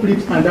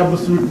complete and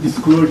absolute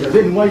disclosure.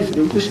 Then why is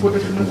the witness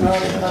protection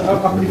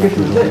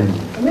application there?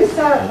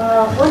 Mr.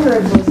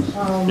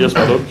 Honorable, yes,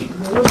 my lord.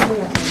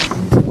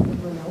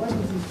 What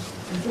is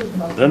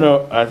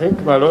No, I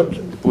think, my lord,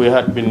 we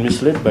had been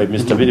misled by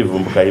Mr.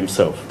 Birivumbuka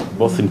himself,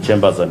 both in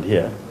chambers and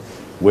here,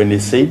 when he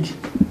said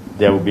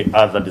there will be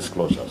other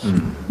disclosures.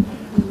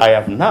 I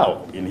have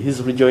now, in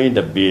his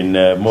rejoinder, been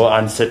more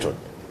unsettled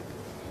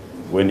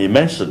when he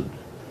mentioned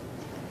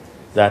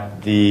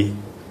that the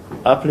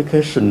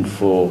application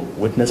for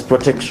witness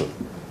protection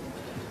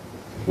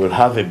will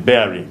have a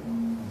bearing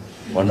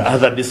on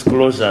other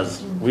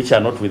disclosures which are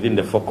not within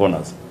the four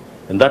corners.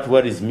 And that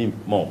worries me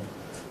more,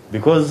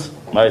 because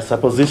my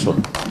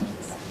supposition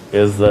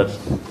is that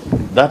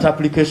that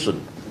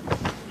application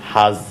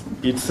has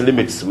its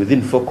limits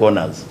within four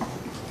corners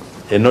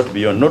and not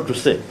beyond. Not to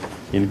say,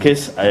 in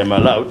case I am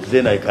allowed,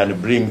 then I can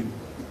bring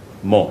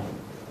more.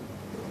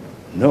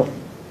 No,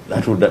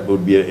 that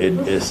would be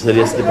a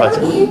serious departure.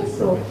 I don't think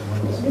so.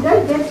 Did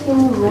I get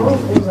him wrong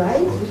or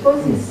right?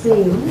 Because he's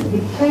saying,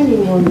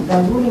 depending on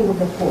the ruling of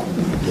the court,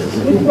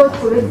 if court,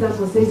 for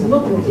example, says no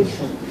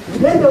protection,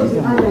 then there will be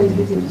other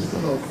duty to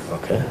disclose.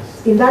 Okay.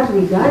 In that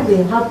regard,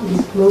 they have to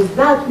disclose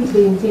that which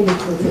they intended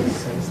to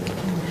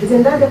protect.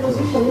 Isn't that the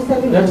position,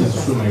 Mr. Williams? That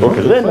is true.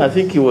 Okay, then I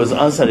think he was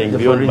answering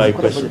beyond my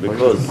question,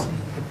 because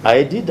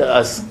I did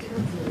ask,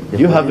 do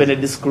you have any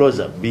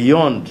disclosure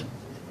beyond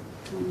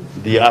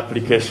the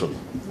application?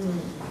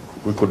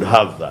 We could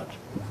have that,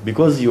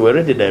 because you were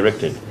already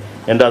directed,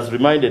 and as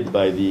reminded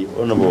by the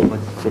Honorable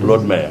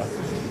Lord Mayor,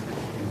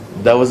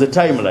 there was a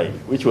timeline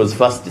which was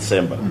 1st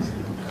December,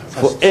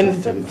 for any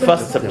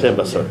 1st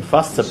September, sorry,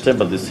 1st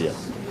September this year,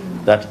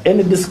 that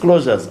any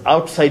disclosures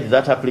outside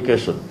that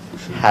application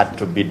had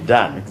to be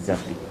done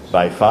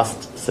by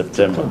 1st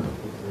September.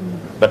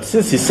 But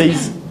since he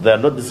says there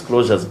are no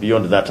disclosures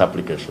beyond that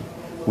application,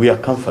 we are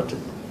comforted.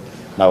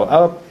 Now,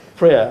 our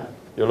prayer,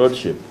 Your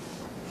Lordship,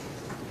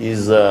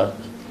 is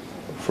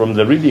from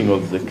the reading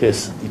of the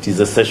case, it is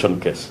a session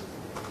case.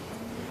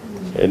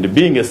 And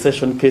being a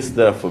session case,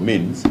 therefore,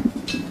 means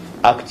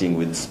acting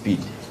with speed.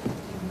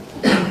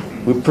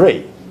 We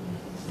pray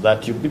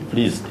that you be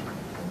pleased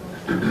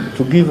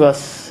to give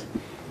us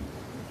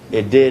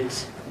a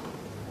date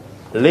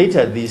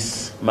later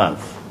this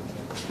month,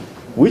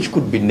 which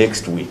could be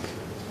next week,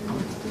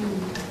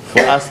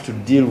 for us to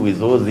deal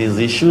with all these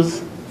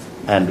issues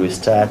and we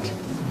start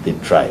the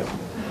trial.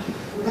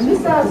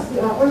 Mr.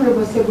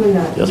 Honorable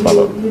Seguna, Yes, my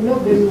lord. You know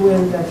very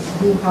well that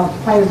you have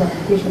filed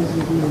applications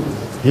with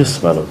you.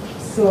 Yes, my lord.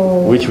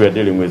 So, which we are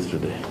dealing with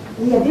today.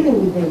 We are dealing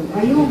with them.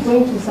 Are you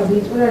going to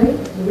submit orally?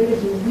 You ready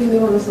to give me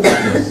all the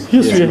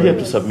Yes, we are here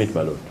to submit,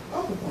 my lord.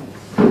 Okay,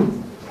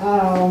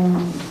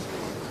 fine.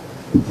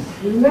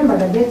 Remember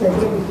the date I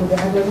gave you for the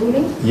other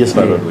ruling? Yes,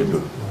 my lord, we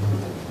do.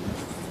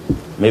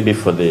 Maybe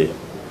for the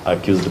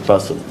accused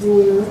person. You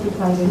will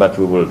notify them. But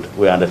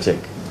we undertake.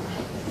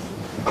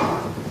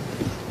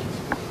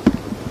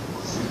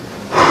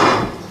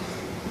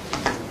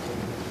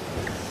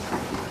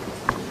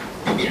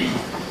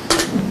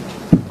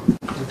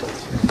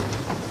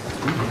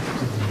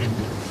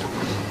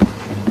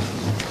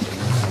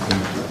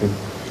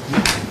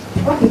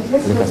 Okay,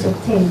 let's go to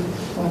 10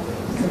 of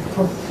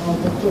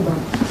October.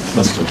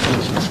 That's true.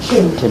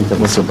 10.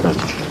 What's so bright? 10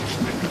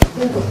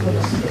 October.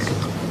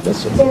 That's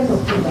true. 10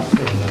 October.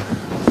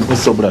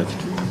 What's so bright?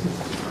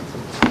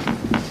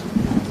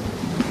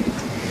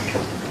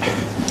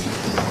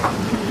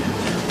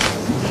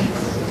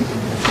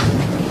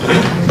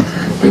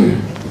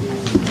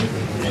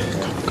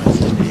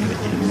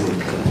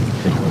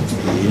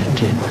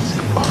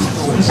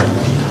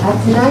 At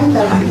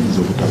 9:30.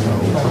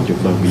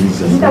 Is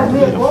it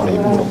agreeable?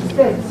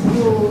 States,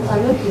 you are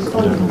not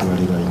responding.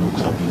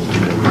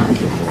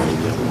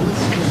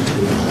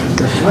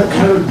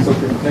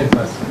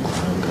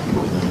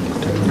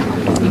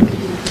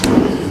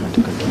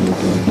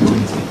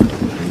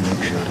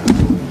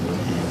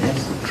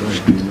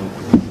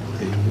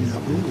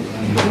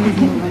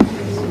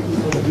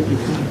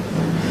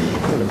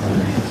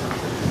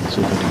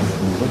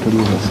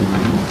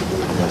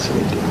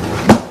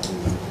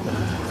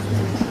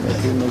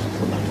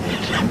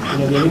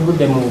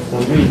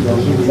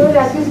 So the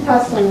accused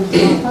person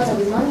is further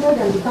remanded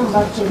and will come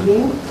back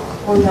again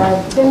on the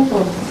 10th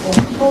of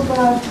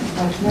October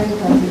at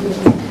 9:30.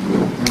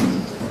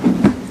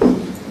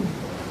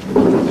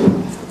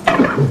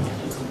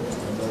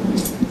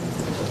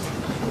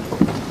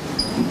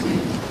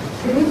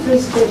 Can we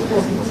please take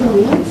for 15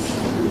 minutes?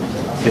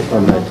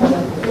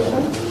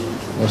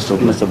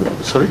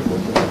 Sorry?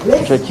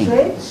 Let's Stretching.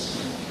 stretch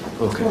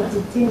Okay. for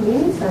 15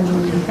 minutes and we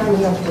will come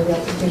here for the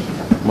application.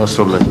 Most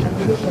obliged.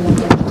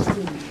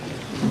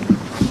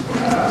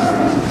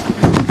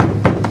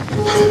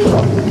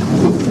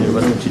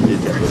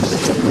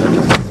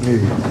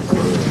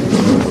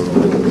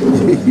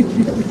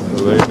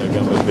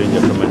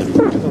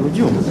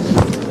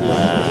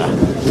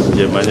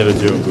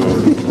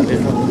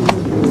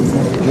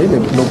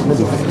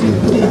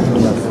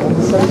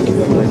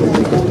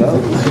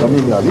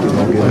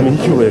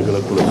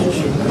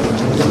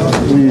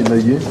 Oui,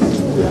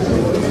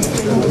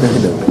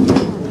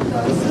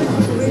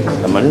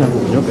 Amalina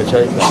kunyoka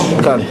chai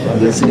Kale,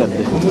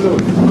 nsigadde.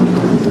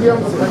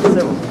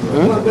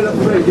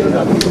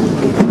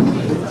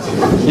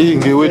 Hii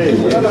ngewedde.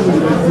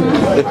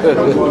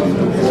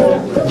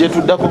 Je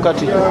tuddako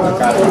kati.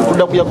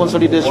 Tudda kuya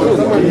consolidation.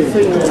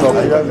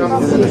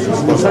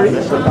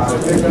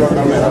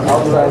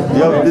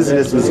 You have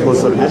business with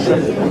consolidation.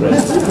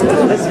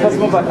 Let's first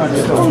move back on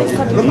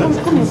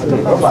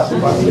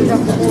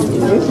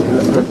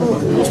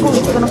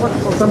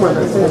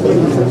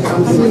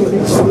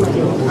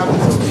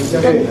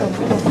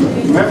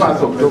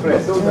Members of the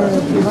press,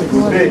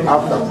 today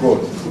after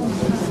court,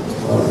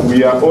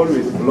 we are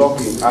always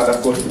blocking other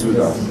court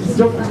users.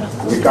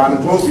 We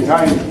can go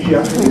behind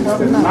here,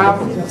 there's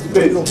enough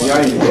space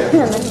behind here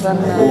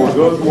for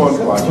those who want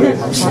to address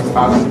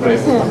as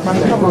press.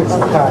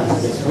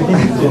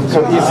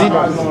 Is it?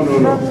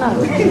 No.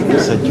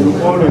 We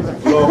always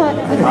block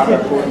other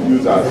court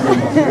users.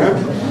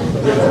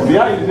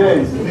 Behind there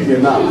is big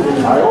enough.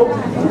 I hope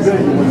today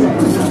you will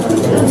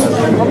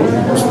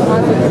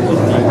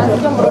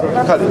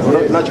Kale,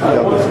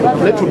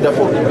 letudda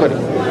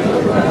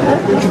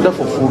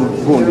for full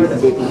gundi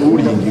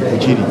ruling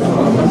kukiri.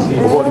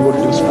 Oba waliwo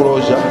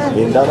disclosure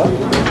endala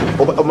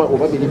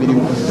oba biri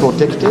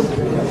protected.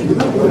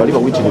 Bali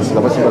witnesses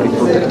nga bali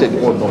protected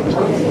or not.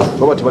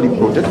 Oba tebali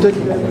protected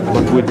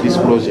but with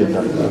disclosure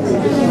endala.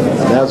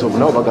 As of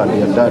now bagandi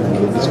yadani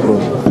with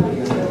disclosure.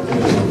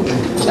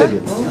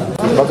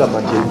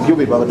 Bagamba nti ebyo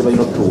bye babadde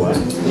balina okutuwa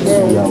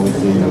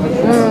byaweddeyo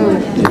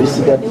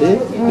ebisigadde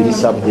biri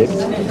subject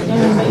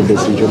to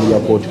decision ya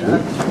court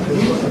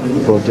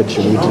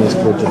protection, witness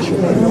protection.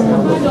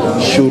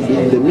 Should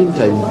in the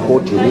meantime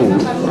court rule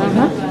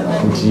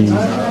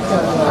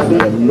they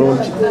are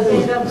not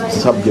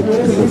subject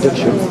to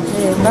protection,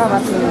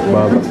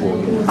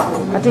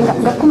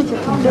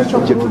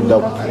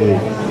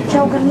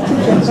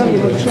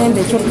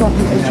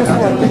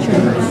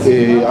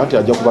 ate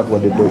ajja kuba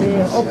tuwadde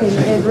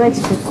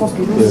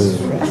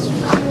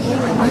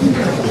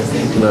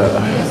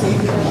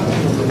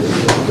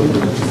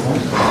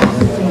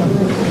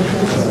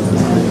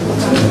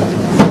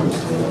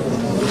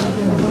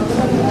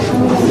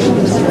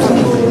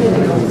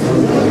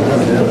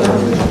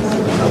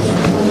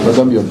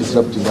you are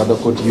disrupting other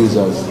court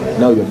users.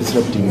 Now you are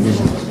disrupting me.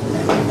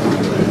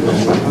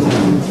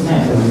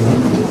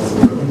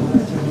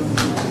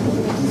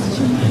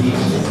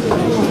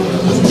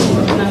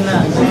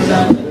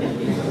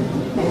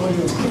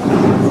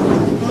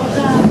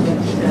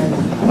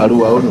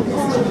 Aluwa ono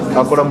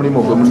akola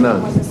mulimo gwe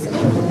munnange.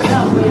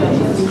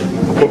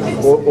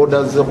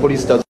 Orders the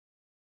police